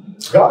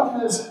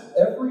 God has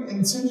every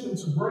intention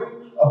to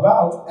bring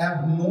about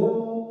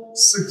abnormal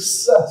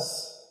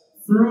success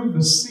through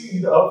the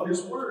seed of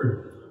his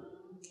word.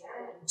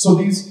 So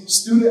these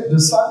student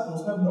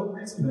disciples have no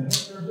reason to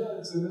hang their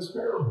heads in this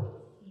parable.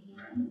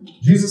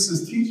 Jesus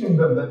is teaching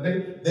them that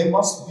they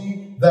must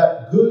be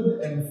that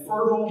good and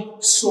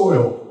fertile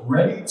soil,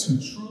 ready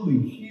to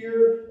truly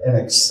hear and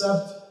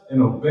accept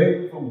and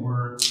obey the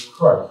word of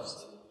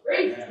Christ.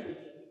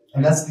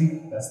 And that's the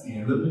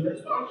end of the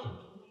explanation.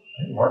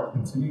 And Mark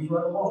continues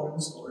right along in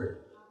the story.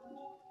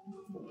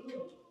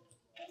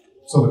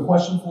 So the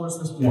question for us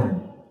this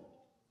morning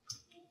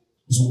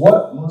is,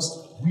 what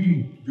must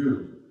we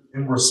do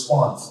in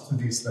response to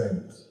these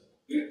things?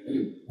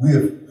 We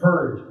have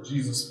heard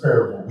Jesus'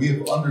 parable. We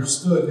have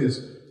understood his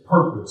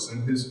purpose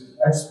and his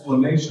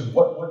explanation.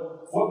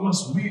 What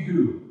must we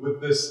do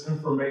with this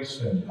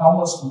information? How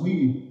must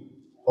we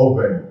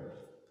obey?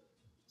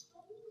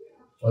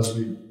 As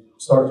we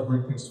start to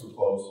bring things to a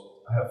close,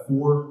 I have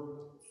four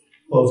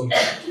closing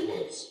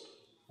points.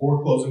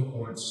 Four closing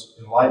points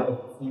in light of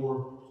the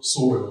four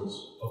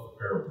soils of the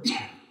parable.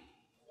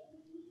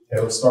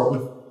 Okay, let's start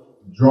with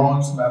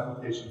drawing some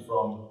application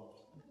from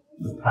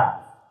the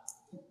path.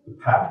 The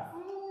path.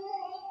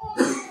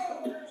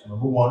 So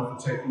number one,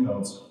 for taking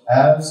notes,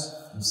 as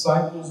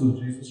disciples of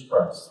Jesus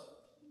Christ,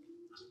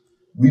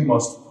 we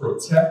must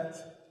protect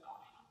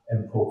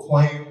and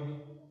proclaim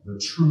the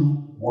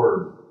true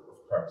word of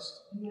Christ.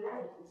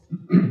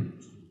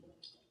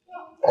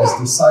 As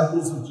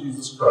disciples of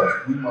Jesus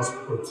Christ, we must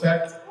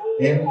protect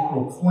and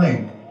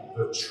proclaim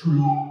the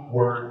true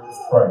word of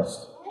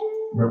Christ.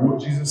 Remember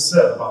what Jesus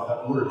said about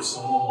that word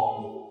sown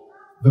along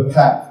the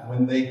path.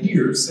 When they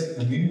hear,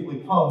 Satan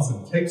immediately comes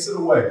and takes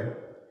away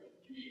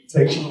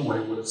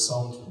what is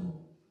sown to them.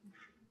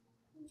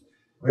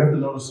 We have to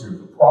notice here,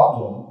 the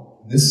problem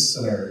in this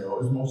scenario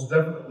is most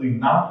definitely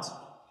not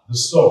the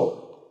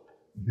sower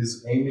and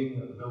his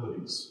aiming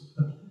abilities.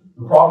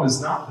 The problem is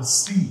not the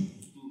seed.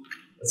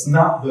 It's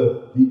not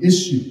the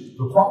issue.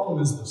 The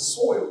problem is the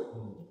soil,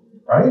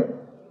 right?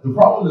 The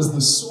problem is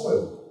the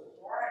soil.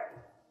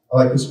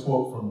 I like this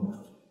quote from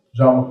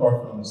John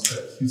MacArthur on this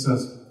text. He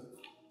says,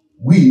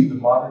 we, the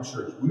modern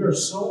church, we are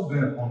so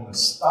bent on the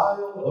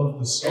style of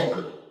the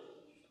sower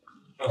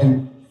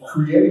and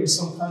creating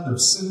some kind of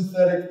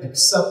synthetic,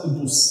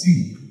 acceptable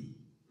seed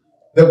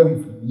that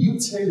we've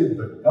mutated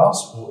the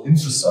gospel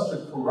into such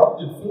a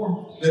corrupted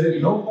form that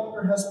it no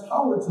longer has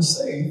power to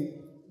save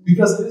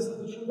because it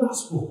isn't the true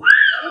gospel.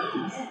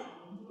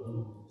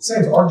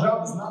 Saints, our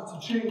job is not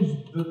to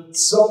change the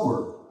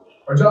sower.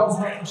 Our job is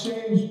not to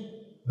change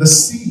the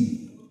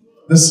seed.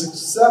 The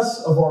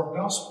success of our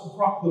gospel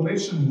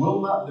proclamation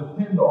will not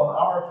depend on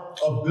our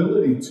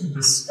ability to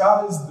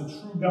disguise the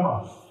true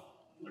God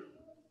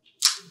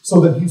so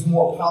that he's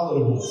more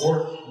palatable,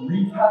 or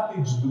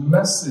repackage the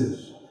message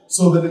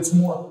so that it's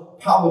more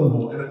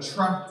palatable and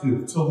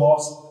attractive to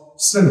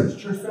lost sinners.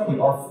 Church family,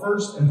 our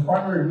first and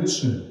primary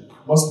mission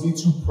must be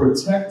to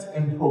protect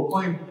and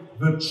proclaim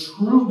the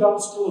true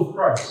gospel of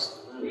Christ.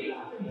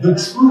 The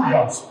true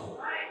gospel.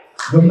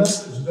 The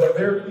message that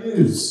there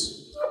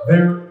is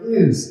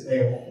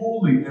a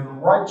holy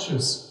and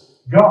righteous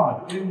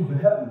God in the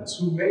heavens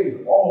who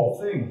made all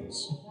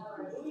things.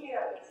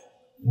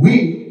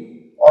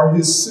 We are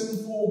his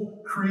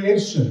sinful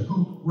creation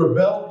who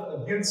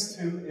rebelled against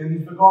him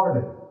in the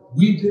garden.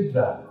 We did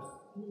that.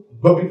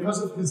 But because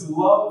of his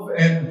love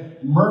and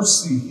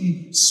mercy,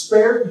 he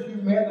spared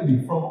humanity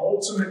from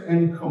ultimate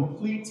and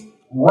complete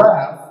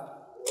wrath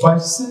by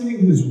sending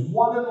his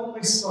one and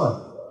only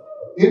Son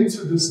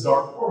into this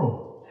dark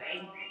world.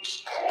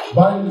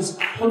 By his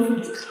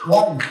perfect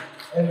life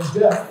and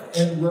death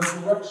and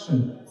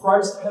resurrection,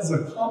 Christ has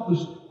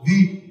accomplished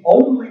the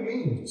only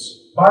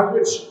means by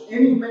which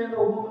any man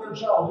or woman or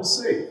child is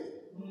saved.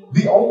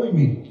 The only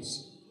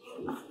means.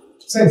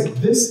 Saints,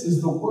 this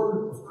is the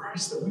word of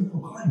Christ that we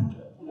proclaim.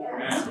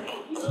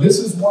 This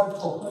is why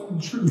proclaiming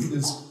truth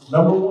is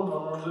number one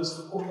on our list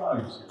of core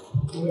values.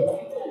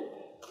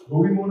 But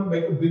we want to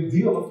make a big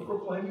deal of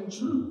proclaiming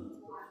truth.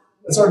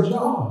 That's our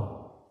job.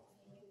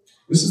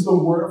 This is the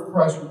word of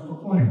Christ we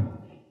proclaim.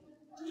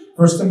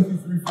 1 Timothy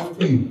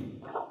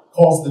 3:15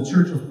 calls the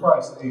church of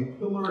Christ a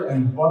pillar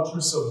and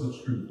buttress of the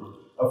truth,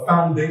 a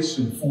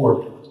foundation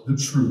for the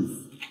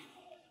truth.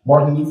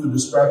 Martin Luther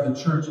described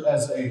the church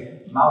as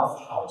a mouth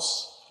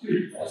house.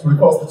 That's what he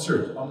calls the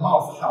church, a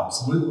mouth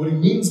house. What he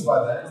means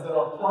by that is that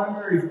our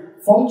primary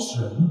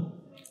function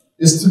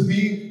is to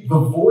be the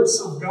voice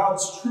of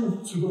God's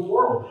truth to the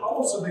world. How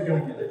else are they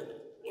going to get it?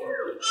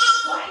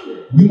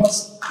 We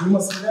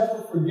must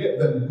never forget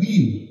that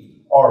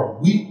we are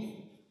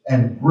weak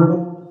and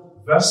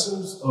brittle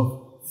vessels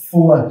of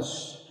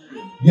flesh.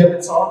 Yet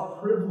it's our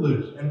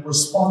privilege and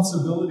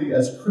responsibility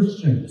as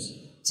Christians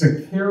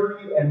to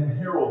carry and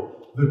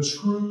herald the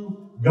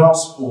true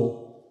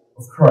gospel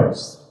of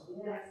Christ.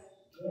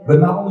 But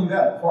not only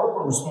that, part of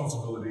our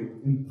responsibility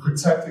in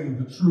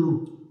protecting the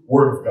true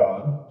word of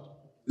God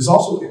is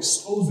also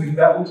exposing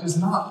that which is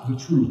not the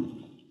true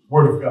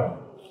word of God.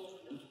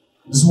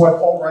 This is why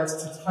Paul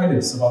writes to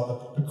Titus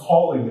about the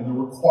calling and the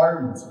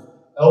requirements of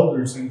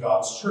elders in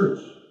God's church.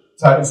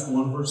 Titus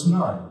 1 verse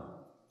 9.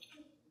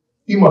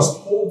 He must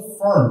hold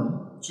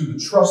firm to the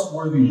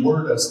trustworthy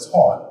word as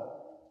taught,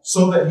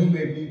 so that he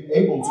may be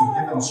able to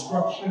give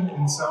instruction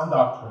in sound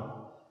doctrine,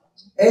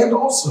 and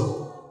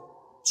also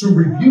to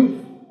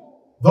rebuke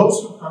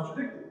those who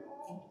contradict it.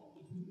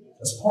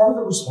 That's part of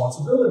the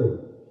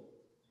responsibility.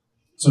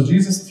 So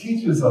Jesus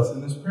teaches us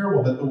in this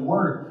parable that the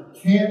word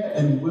can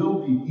and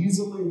will be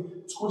easily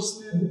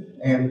twisted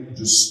and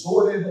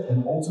distorted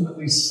and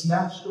ultimately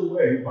snatched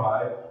away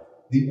by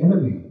the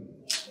enemy.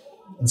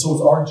 And so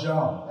it's our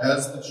job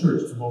as the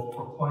church to both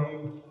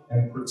proclaim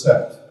and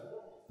protect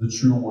the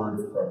true word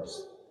of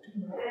Christ.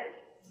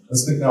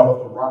 Let's think now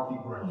about the rocky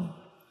ground.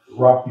 The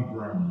rocky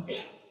ground.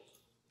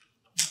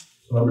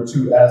 So number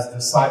 2, as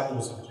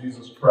disciples of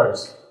Jesus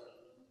Christ,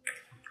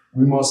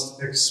 we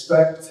must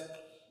expect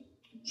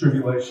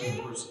tribulation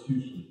and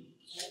persecution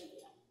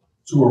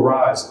to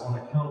arise on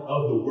account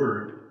of the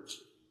word,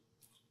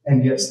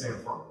 and yet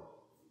stand firm.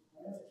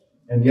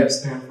 And yet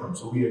stand firm.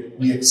 So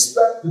we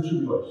expect the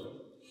tribulation.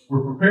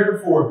 We're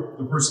prepared for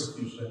the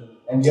persecution,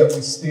 and yet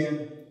we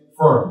stand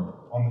firm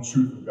on the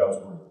truth of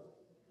God's word.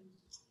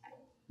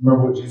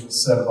 Remember what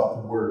Jesus said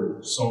about the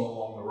word sown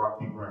along the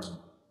rocky ground.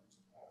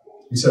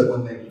 He said,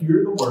 when they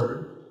hear the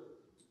word,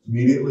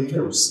 immediately they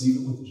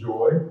receive it with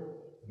joy,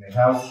 and they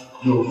have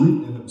no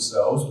root in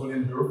themselves, but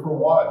endure for a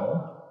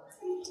while.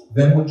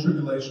 Then when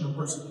tribulation or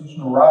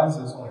persecution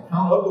arises on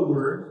account of the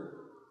word,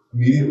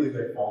 immediately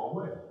they fall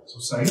away. So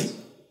saints,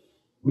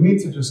 we need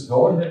to just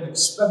go ahead and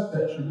expect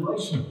that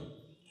tribulation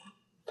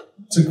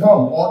to come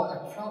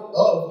on account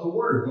of the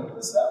word. Don't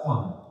miss that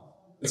one.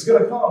 It's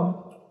going to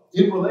come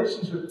in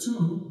relationship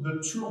to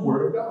the true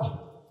word of God.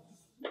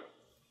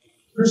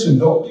 Christian,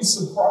 don't be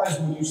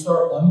surprised when you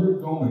start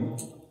undergoing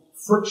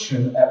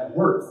friction at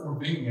work for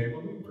being a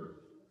believer.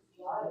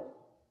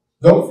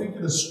 Don't think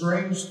it a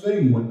strange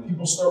thing when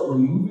people start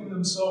removing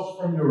themselves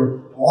from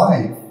your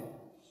life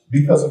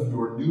because of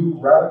your new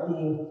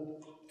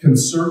radical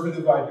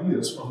conservative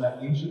ideas from that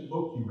ancient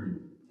book you read.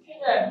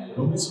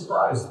 Don't be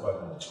surprised by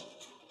that.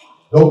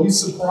 Don't be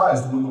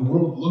surprised when the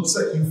world looks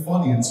at you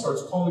funny and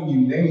starts calling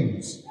you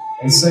names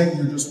and saying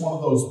you're just one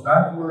of those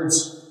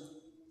backwoods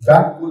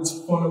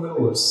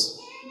fundamentalists,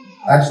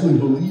 actually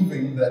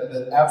believing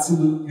that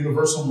absolute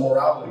universal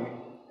morality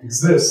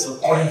exists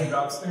according to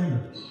God's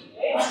standards.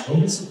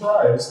 Don't be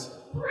surprised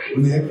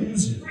when they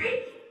accuse you.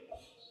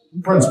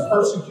 Friends,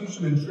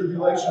 persecution and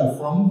tribulation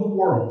from the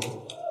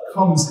world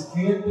comes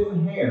hand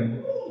in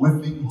hand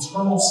with the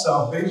eternal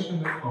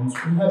salvation that comes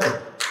from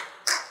heaven.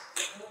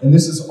 And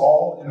this is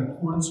all in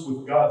accordance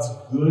with God's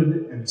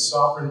good and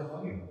sovereign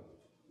plan.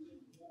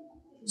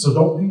 So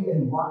don't be a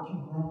rocky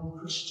ground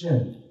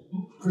Christian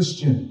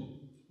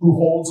who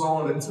holds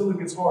on until it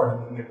gets hard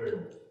and then they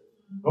fail.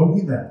 Don't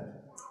be that.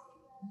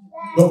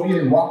 Don't be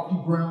a rocky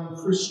ground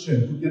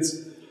Christian who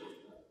gets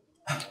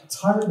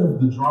tired of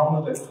the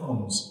drama that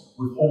comes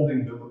with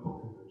holding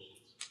biblical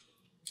convictions.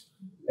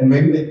 And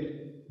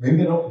maybe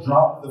they don't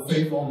drop the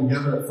faith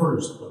altogether at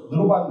first, but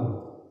little by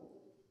little,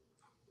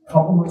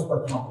 compromise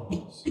by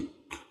compromise,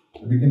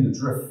 they begin to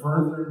drift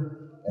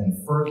further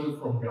and further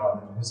from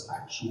God and his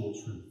actual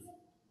truth,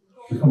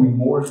 becoming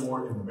more and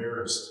more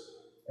embarrassed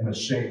and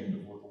ashamed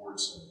of what the word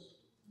says.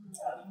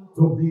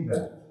 Don't be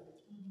that.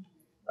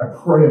 I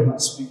pray I'm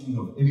not speaking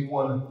of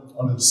anyone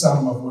under the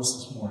sound of my voice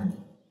this morning.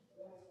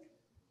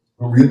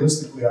 But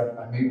realistically,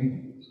 I may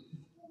be,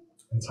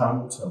 and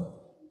time will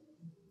tell.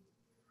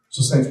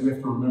 So saints, we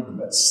have to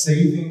remember that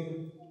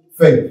saving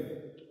faith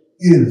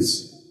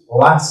is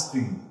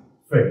lasting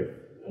faith.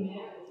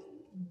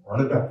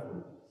 Run it back for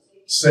you.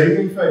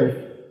 Saving faith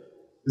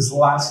is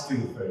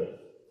lasting faith.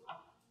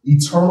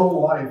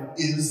 Eternal life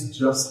is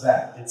just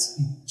that.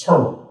 It's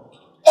eternal.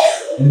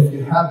 And if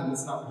you have it,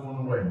 it's not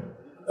going away.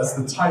 That's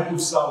the type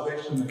of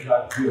salvation that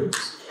God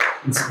gives.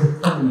 It's the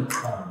permanent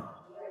kind.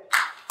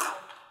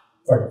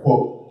 If I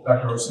quote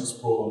Dr. R.C.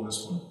 Sproul on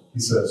this one, he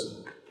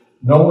says,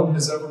 no one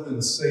has ever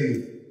been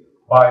saved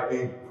by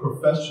a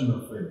profession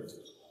of faith.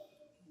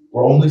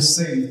 We're only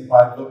saved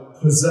by the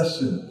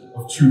possession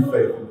of true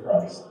faith in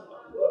Christ.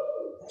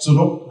 So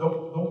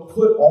don't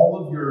put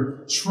all of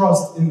your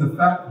trust in the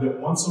fact that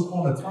once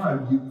upon a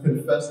time you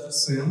confessed a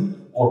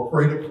sin or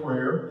prayed a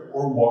prayer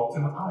or walked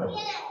an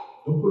aisle.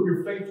 Don't put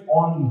your faith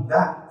on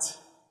that.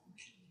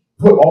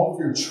 Put all of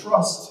your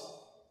trust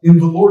in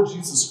the Lord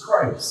Jesus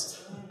Christ.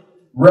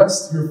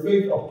 Rest your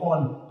faith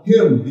upon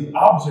him, the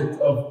object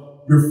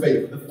of your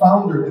faith, the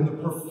founder and the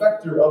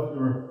perfecter of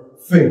your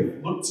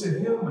faith. Look to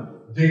him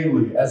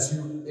daily as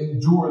you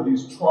endure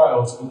these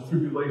trials and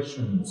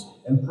tribulations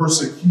and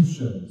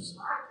persecutions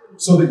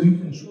so that you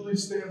can truly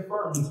stand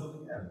firm until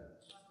the end.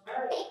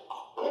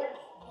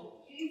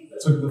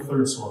 Took the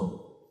third sword,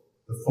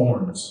 the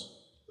thorns,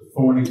 the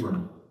thorny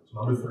ground. So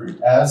number 3,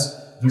 as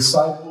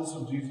disciples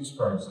of Jesus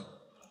Christ,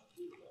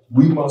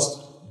 we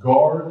must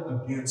guard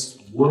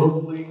against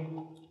worldly,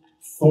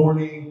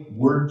 thorny,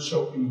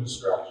 word-choking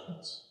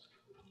distractions.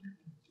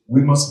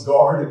 We must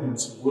guard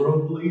against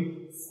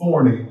worldly,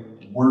 thorny,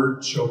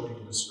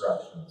 word-choking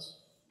distractions.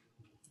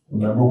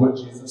 Remember what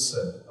Jesus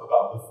said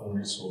about the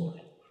thorny soil.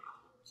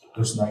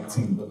 Verse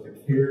 19, but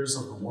the cares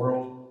of the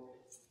world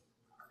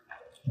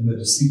and the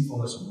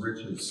deceitfulness of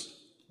riches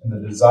and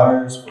the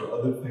desires for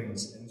other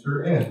things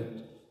enter in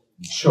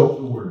and choke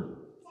the word,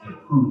 and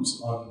it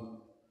proves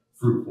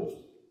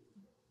unfruitful.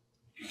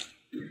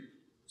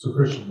 So,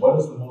 Christian, what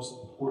is the most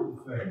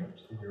important thing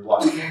in your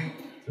life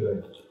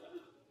today?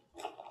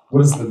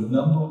 What is the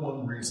number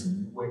one reason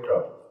you wake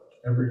up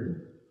every day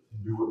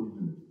and do what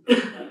you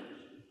do?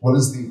 What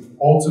is the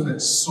ultimate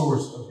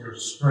source of your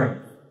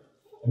strength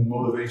and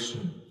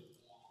motivation?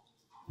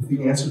 If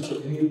the answer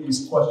to any of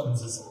these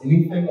questions is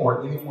anything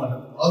or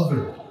anyone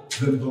other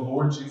than the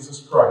Lord Jesus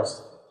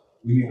Christ,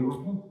 we need to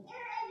repent.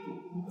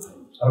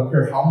 I don't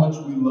care how much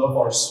we love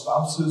our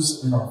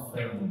spouses and our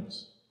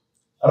families.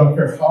 I don't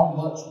care how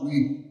much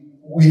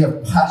we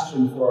have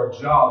passion for our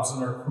jobs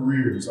and our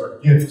careers, our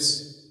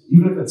gifts,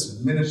 even if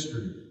it's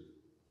ministry.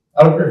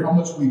 I don't care how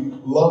much we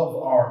love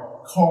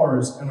our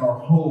cars and our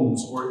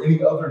homes or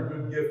any other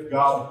good gift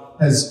God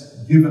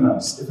has given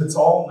us. If it's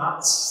all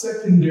not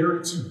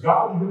secondary to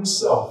God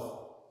himself,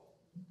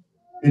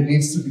 it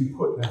needs to be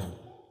put down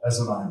as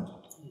an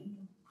idol.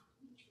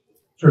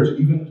 Church,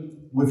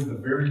 even with the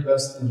very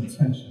best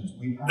intentions,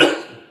 we have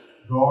to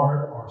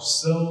guard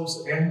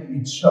ourselves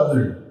and each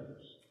other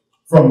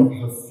from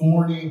the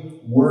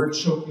thorny,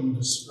 word-choking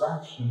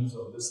distractions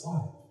of this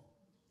life.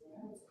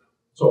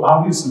 So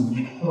obviously, we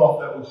need to put off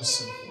that which is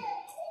sinful,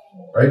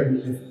 right?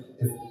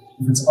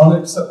 If it's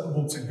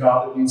unacceptable to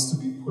God, it needs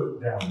to be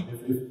put down.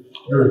 If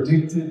you're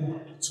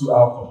addicted to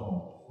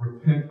alcohol,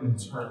 repent and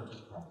turn to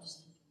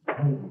Christ.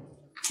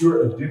 If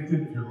you're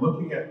addicted, if you're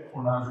looking at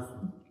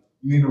pornography,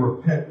 you need to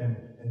repent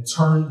and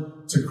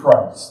turn to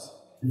Christ.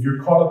 If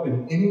you're caught up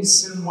in any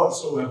sin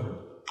whatsoever,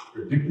 if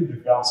you're addicted to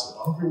gossip,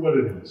 I don't care what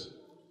it is,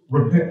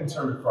 repent and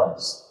turn to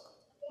Christ.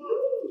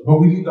 But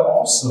we need to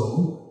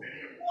also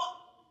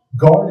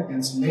guard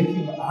against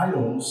making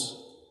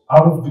idols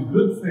out of the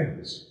good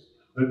things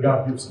that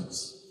God gives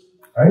us.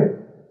 Right?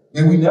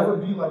 May we never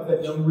be like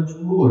that young rich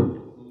ruler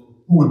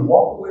who would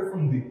walk away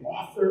from the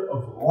author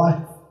of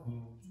life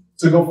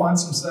to go find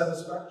some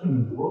satisfaction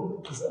in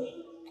worldly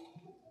possession.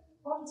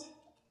 What?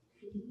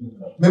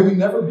 May we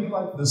never be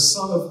like the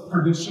son of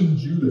perdition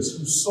Judas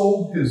who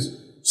sold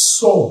his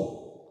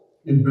soul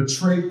and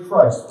betrayed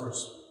Christ for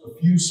a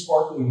few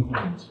sparkling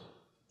coins.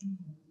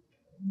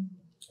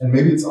 And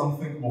maybe it's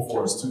unthinkable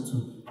for us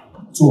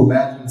to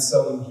imagine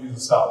selling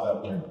Jesus out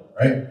that way,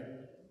 right?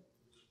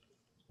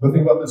 But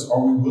think about this. Are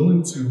we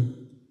willing to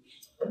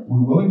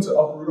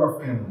uproot our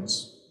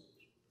families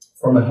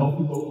from a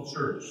healthy local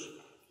church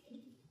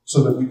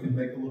so that we can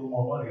make a little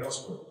more money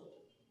elsewhere?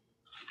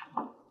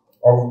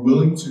 Are we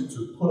willing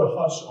to put a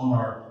hush on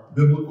our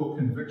biblical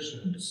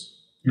convictions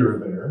here or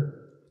there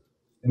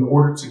in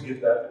order to get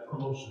that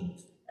promotion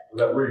or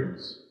that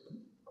raise?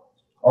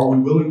 Are we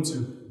willing to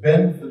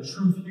bend the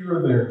truth here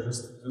or there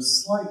just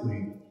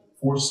slightly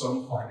for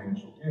some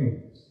financial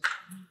gains?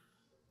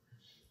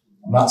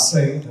 I'm not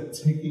saying that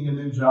taking a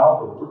new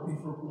job or working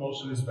for a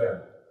promotion is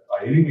bad,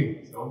 by any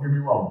means. Don't hear me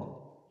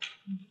wrong.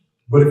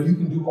 But if you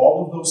can do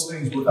all of those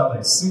things without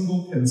a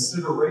single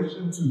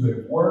consideration to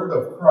the word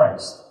of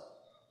Christ,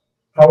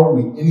 how are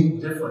we any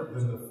different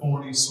than the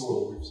thorny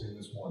soil we've seen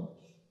this morning?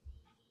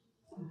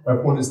 My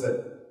point is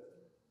that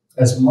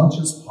as much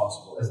as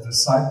possible, as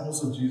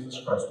disciples of Jesus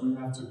Christ, we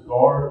have to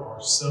guard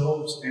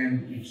ourselves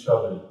and each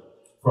other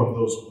from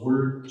those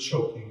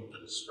word-choking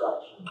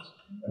distractions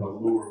and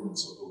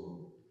allurements of the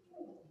world.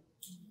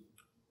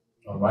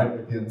 I might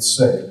again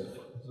say,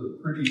 these are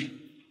pretty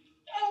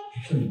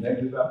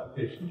negative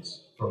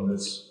applications from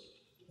this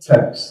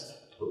text.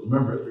 But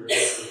remember, there is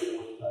a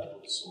fourth type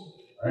of soil,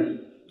 right?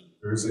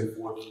 There is a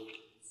fourth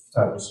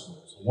type of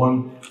soil. So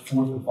one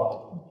fourth and final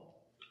point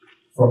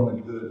from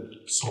the good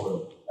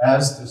soil.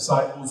 As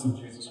disciples of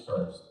Jesus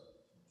Christ,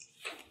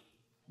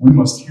 we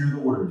must hear the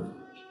word.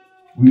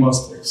 We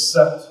must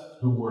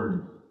accept the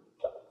word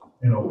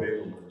and obey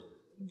the word.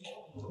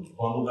 We'll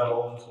bundle that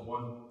all into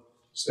one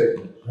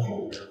statement. We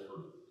need to bear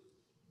fruit.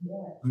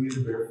 We need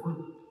to bear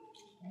fruit.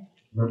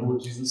 Remember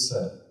what Jesus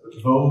said.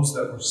 But those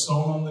that were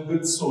sown on the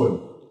good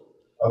soil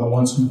are the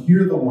ones who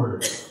hear the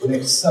word and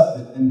accept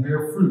it and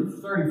bear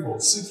fruit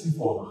 30-fold,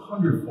 60-fold,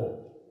 100-fold.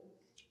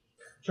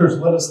 Church,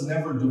 let us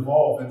never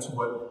devolve into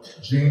what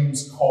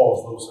James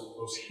calls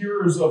those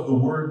hearers of the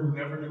word who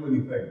never do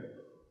anything.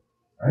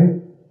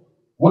 Right?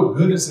 What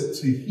good is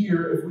it to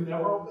hear if we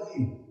never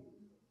obey?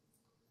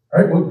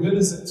 Right? What good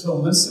is it to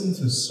listen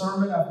to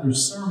sermon after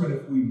sermon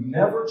if we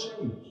never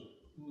change?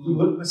 We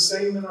look the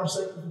same in our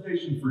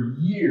sanctification for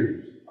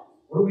years.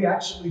 What are we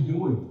actually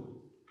doing?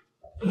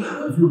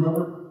 If you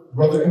remember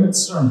Brother Emmett's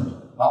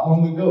sermon not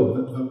long ago,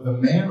 the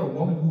man or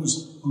woman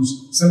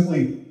who's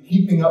simply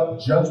heaping up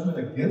judgment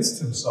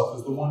against himself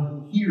is the one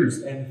who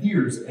hears and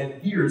hears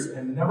and hears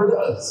and never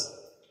does.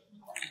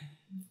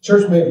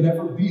 Church, may it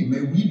never be.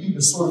 May we be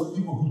the sort of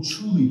people who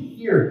truly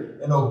hear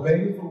and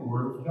obey the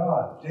word of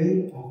God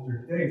day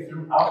after day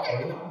throughout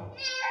our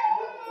lives.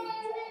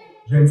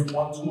 James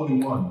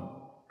 1:21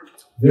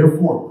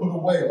 Therefore, put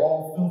away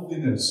all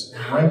filthiness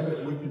and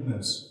rampant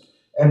wickedness,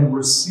 and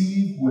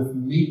receive with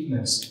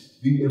meekness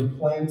the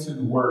implanted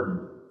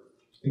word.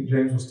 I think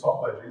James was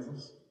taught by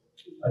Jesus.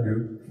 I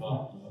do.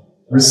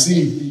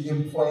 Receive the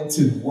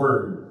implanted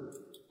word,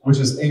 which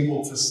is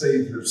able to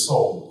save your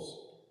souls.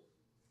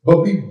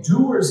 But be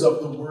doers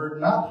of the word,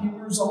 not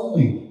hearers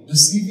only,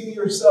 deceiving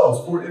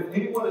yourselves. For if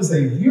anyone is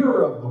a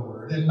hearer of the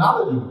word and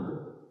not a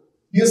doer,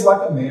 he is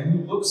like a man who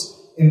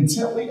looks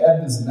intently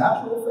at his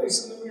natural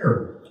face in the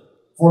mirror.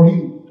 For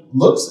he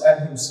looks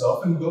at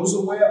himself and goes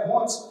away at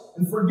once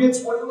and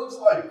forgets what he looks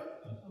like.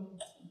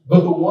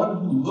 But the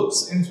one who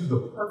looks into the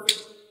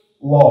perfect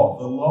law,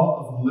 the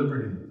law of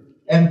liberty,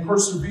 and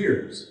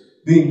perseveres,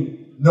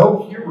 being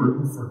no hearer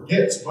who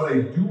forgets, but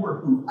a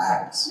doer who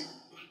acts,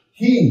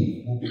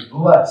 he will be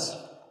blessed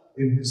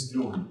in his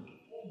doing.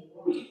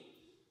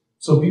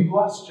 So be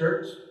blessed,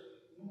 church.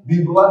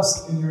 Be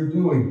blessed in your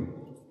doing.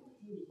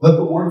 Let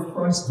the word of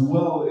Christ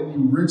dwell in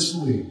you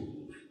richly.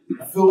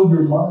 Fill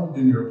your mind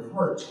and your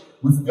heart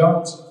with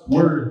God's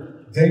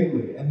word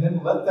daily. And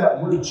then let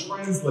that word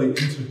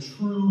translate into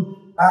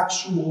true,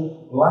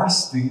 actual,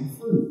 lasting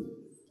fruit.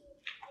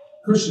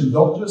 Christian,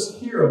 don't just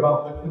hear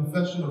about the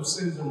confession of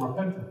sins and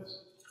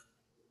repentance.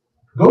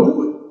 Go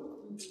do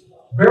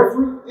it. Bear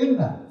fruit in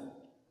that.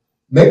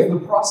 Make the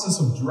process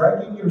of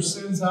dragging your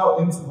sins out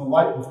into the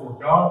light before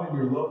God and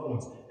your loved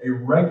ones a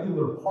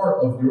regular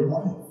part of your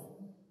life.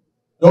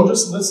 Don't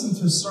just listen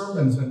to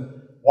sermons and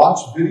watch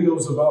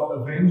videos about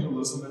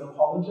evangelism and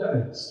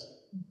apologetics.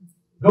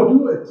 Go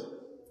do it.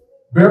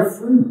 Bear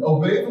fruit.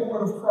 Obey the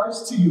word of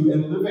Christ to you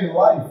and live a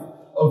life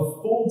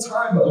of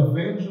full-time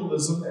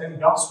evangelism and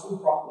gospel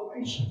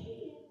proclamation.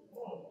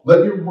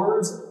 Let your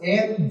words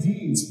and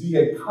deeds be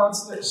a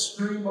constant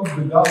stream of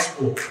the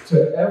gospel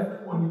to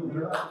everyone you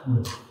interact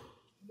with.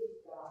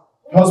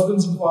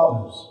 Husbands and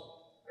fathers,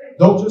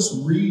 don't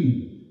just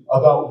read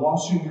about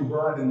washing your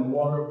bride in the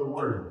water of the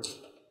word.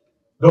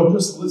 Don't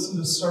just listen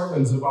to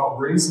sermons about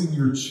raising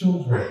your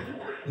children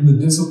in the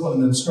discipline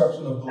and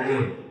instruction of the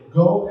Lord.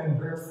 Go and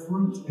bear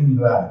fruit in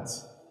that.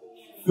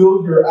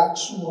 Fill your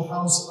actual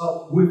house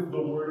up with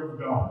the Word of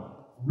God.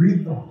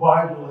 Read the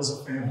Bible as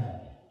a family.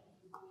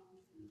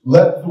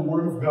 Let the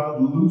Word of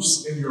God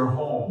loose in your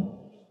home.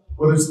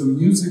 Whether it's the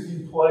music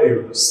you play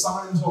or the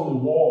signs on the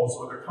walls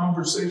or the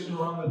conversation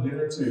around the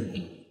dinner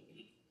table.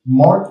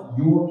 Mark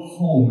your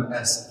home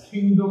as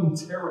kingdom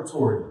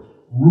territory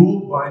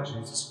ruled by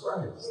Jesus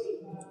Christ.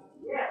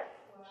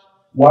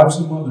 Wives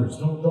and mothers,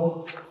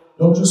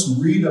 don't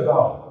just read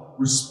about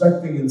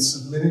respecting and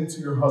submitting to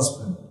your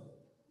husband.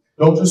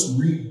 Don't just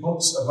read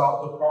books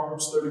about the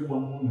Proverbs 31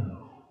 woman.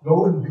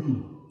 Go and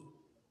do.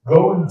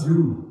 Go and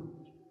do.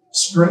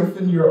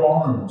 Strengthen your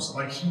arms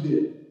like she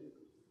did.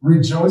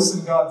 Rejoice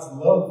in God's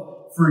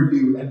love for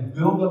you and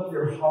build up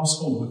your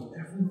household with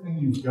everything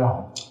you've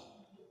got.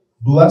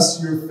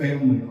 Bless your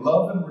family.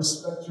 Love and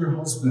respect your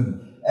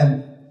husband.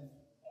 And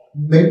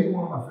maybe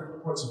one of my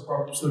favorite parts of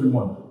Proverbs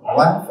 31,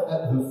 laugh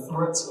at the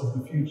threats of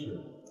the future.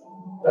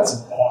 That's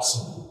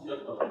awesome.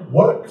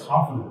 What a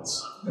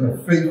confidence and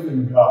a faith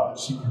in God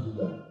that she can do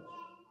that.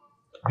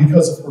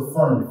 Because of her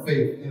firm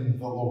faith in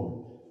the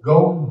Lord.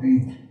 Go and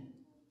be.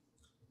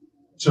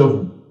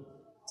 Children,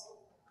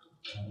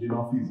 I'm getting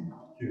off easy.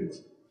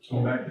 Kids,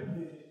 tune back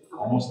in.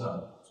 Almost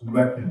done. Tune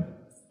back in.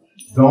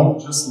 Don't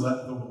just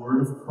let the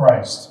word of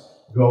Christ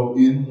go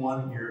in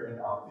one ear and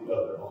out the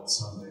other on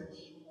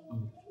Sundays.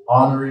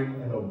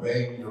 Honoring and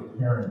obeying your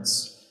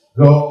parents.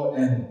 Go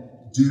and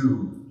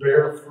do.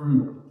 Bear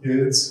fruit,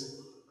 kids.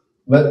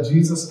 Let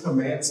Jesus'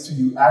 commands to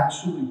you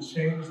actually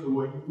change the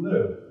way you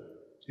live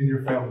in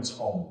your family's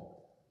home.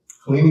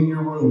 Cleaning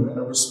your room and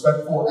a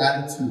respectful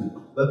attitude.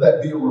 Let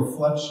that be a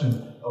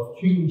reflection of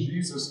King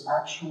Jesus'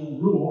 actual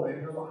rule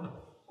in your life.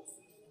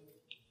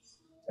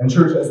 And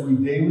church, as we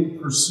daily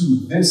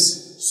pursue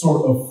this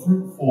sort of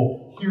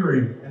fruitful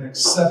hearing and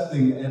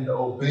accepting and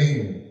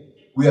obeying,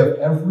 we have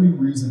every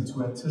reason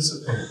to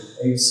anticipate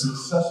a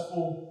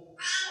successful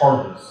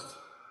harvest.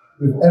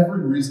 We have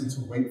every reason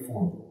to wait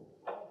for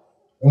it.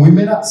 And we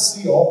may not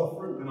see all the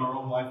fruit in our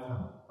own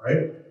lifetime,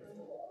 right?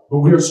 But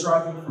we are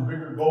striving for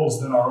bigger goals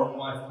than our own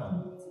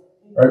lifetime,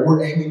 right?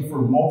 We're aiming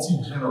for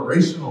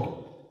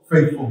multi-generational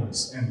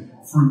faithfulness and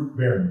fruit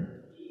bearing.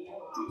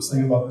 I was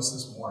thinking about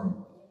this morning.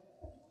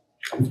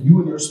 If you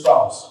and your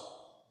spouse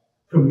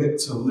commit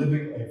to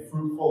living a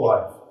fruitful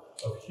life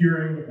of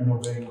hearing and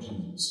obeying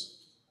Jesus,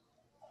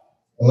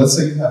 and let's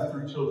say you have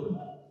 3 children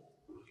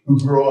who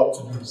grow up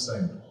to do the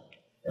same,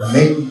 and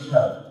they each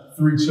have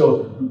 3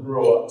 children who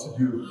grow up to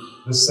do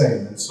the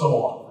same, and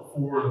so on,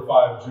 for 4 to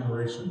 5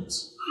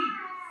 generations.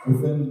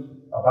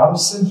 Within about a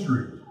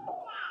century,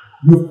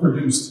 you have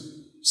produced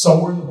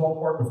somewhere in the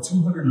ballpark of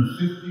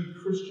 250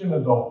 Christian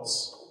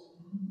adults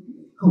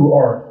who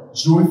are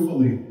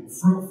joyfully,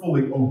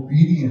 fruitfully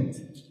obedient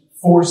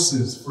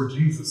forces for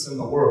Jesus in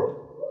the world.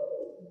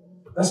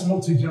 That's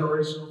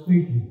multi-generational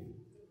thinking.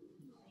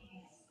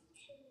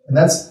 And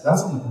that's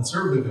on the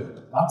conservative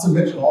end. Not to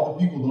mention all the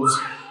people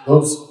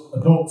those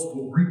adults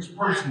will reach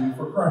personally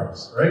for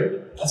Christ, right?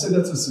 I say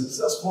that's a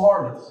successful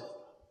harvest.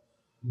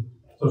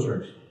 So,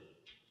 church,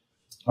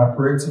 my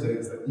prayer today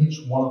is that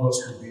each one of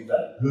us will be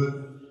that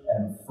good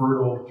and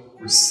fertile,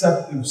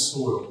 receptive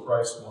soil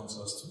Christ wants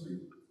us to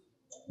be.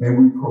 May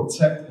we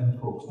protect and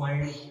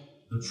proclaim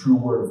the true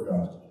word of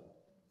God.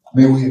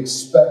 May we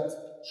expect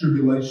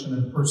tribulation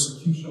and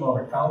persecution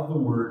on account of the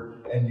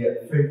word and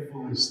yet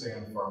faithfully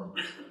stand firm.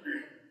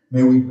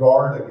 May we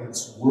guard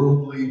against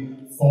worldly,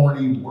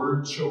 thorny,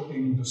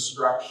 word-choking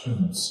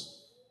distractions.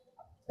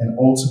 And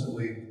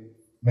ultimately,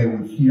 may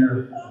we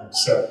hear and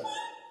accept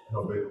and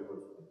obey the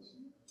word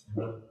of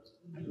God.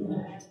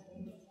 Amen.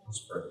 Let's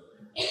pray.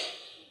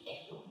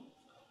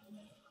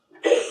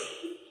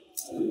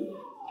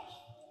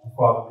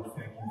 Father, we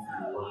thank you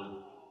for your word.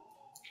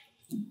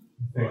 We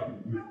thank you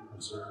that you have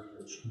preserved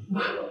your truth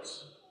for us.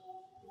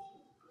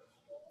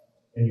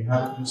 And you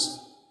haven't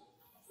just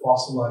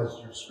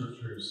fossilized your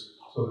scriptures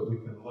so that we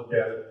can look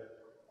at it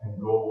and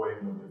go away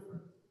no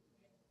different.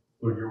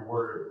 Lord, your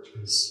word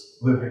is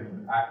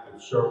living,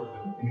 active, sharper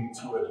than any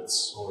two-edged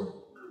sword.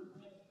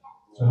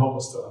 So help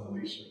us to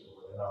unleash it,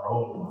 Lord, in our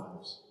own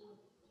lives,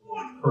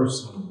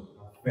 personally, in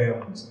our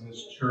families, in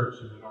this church,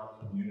 and in our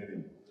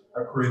community.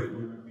 I pray that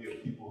we would be a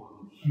people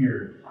who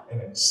hear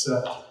and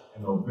accept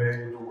and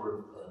obey the word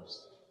of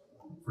Christ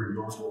for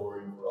your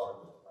glory and for our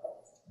good.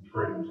 We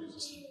pray in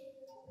Jesus'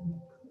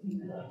 name.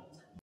 Amen.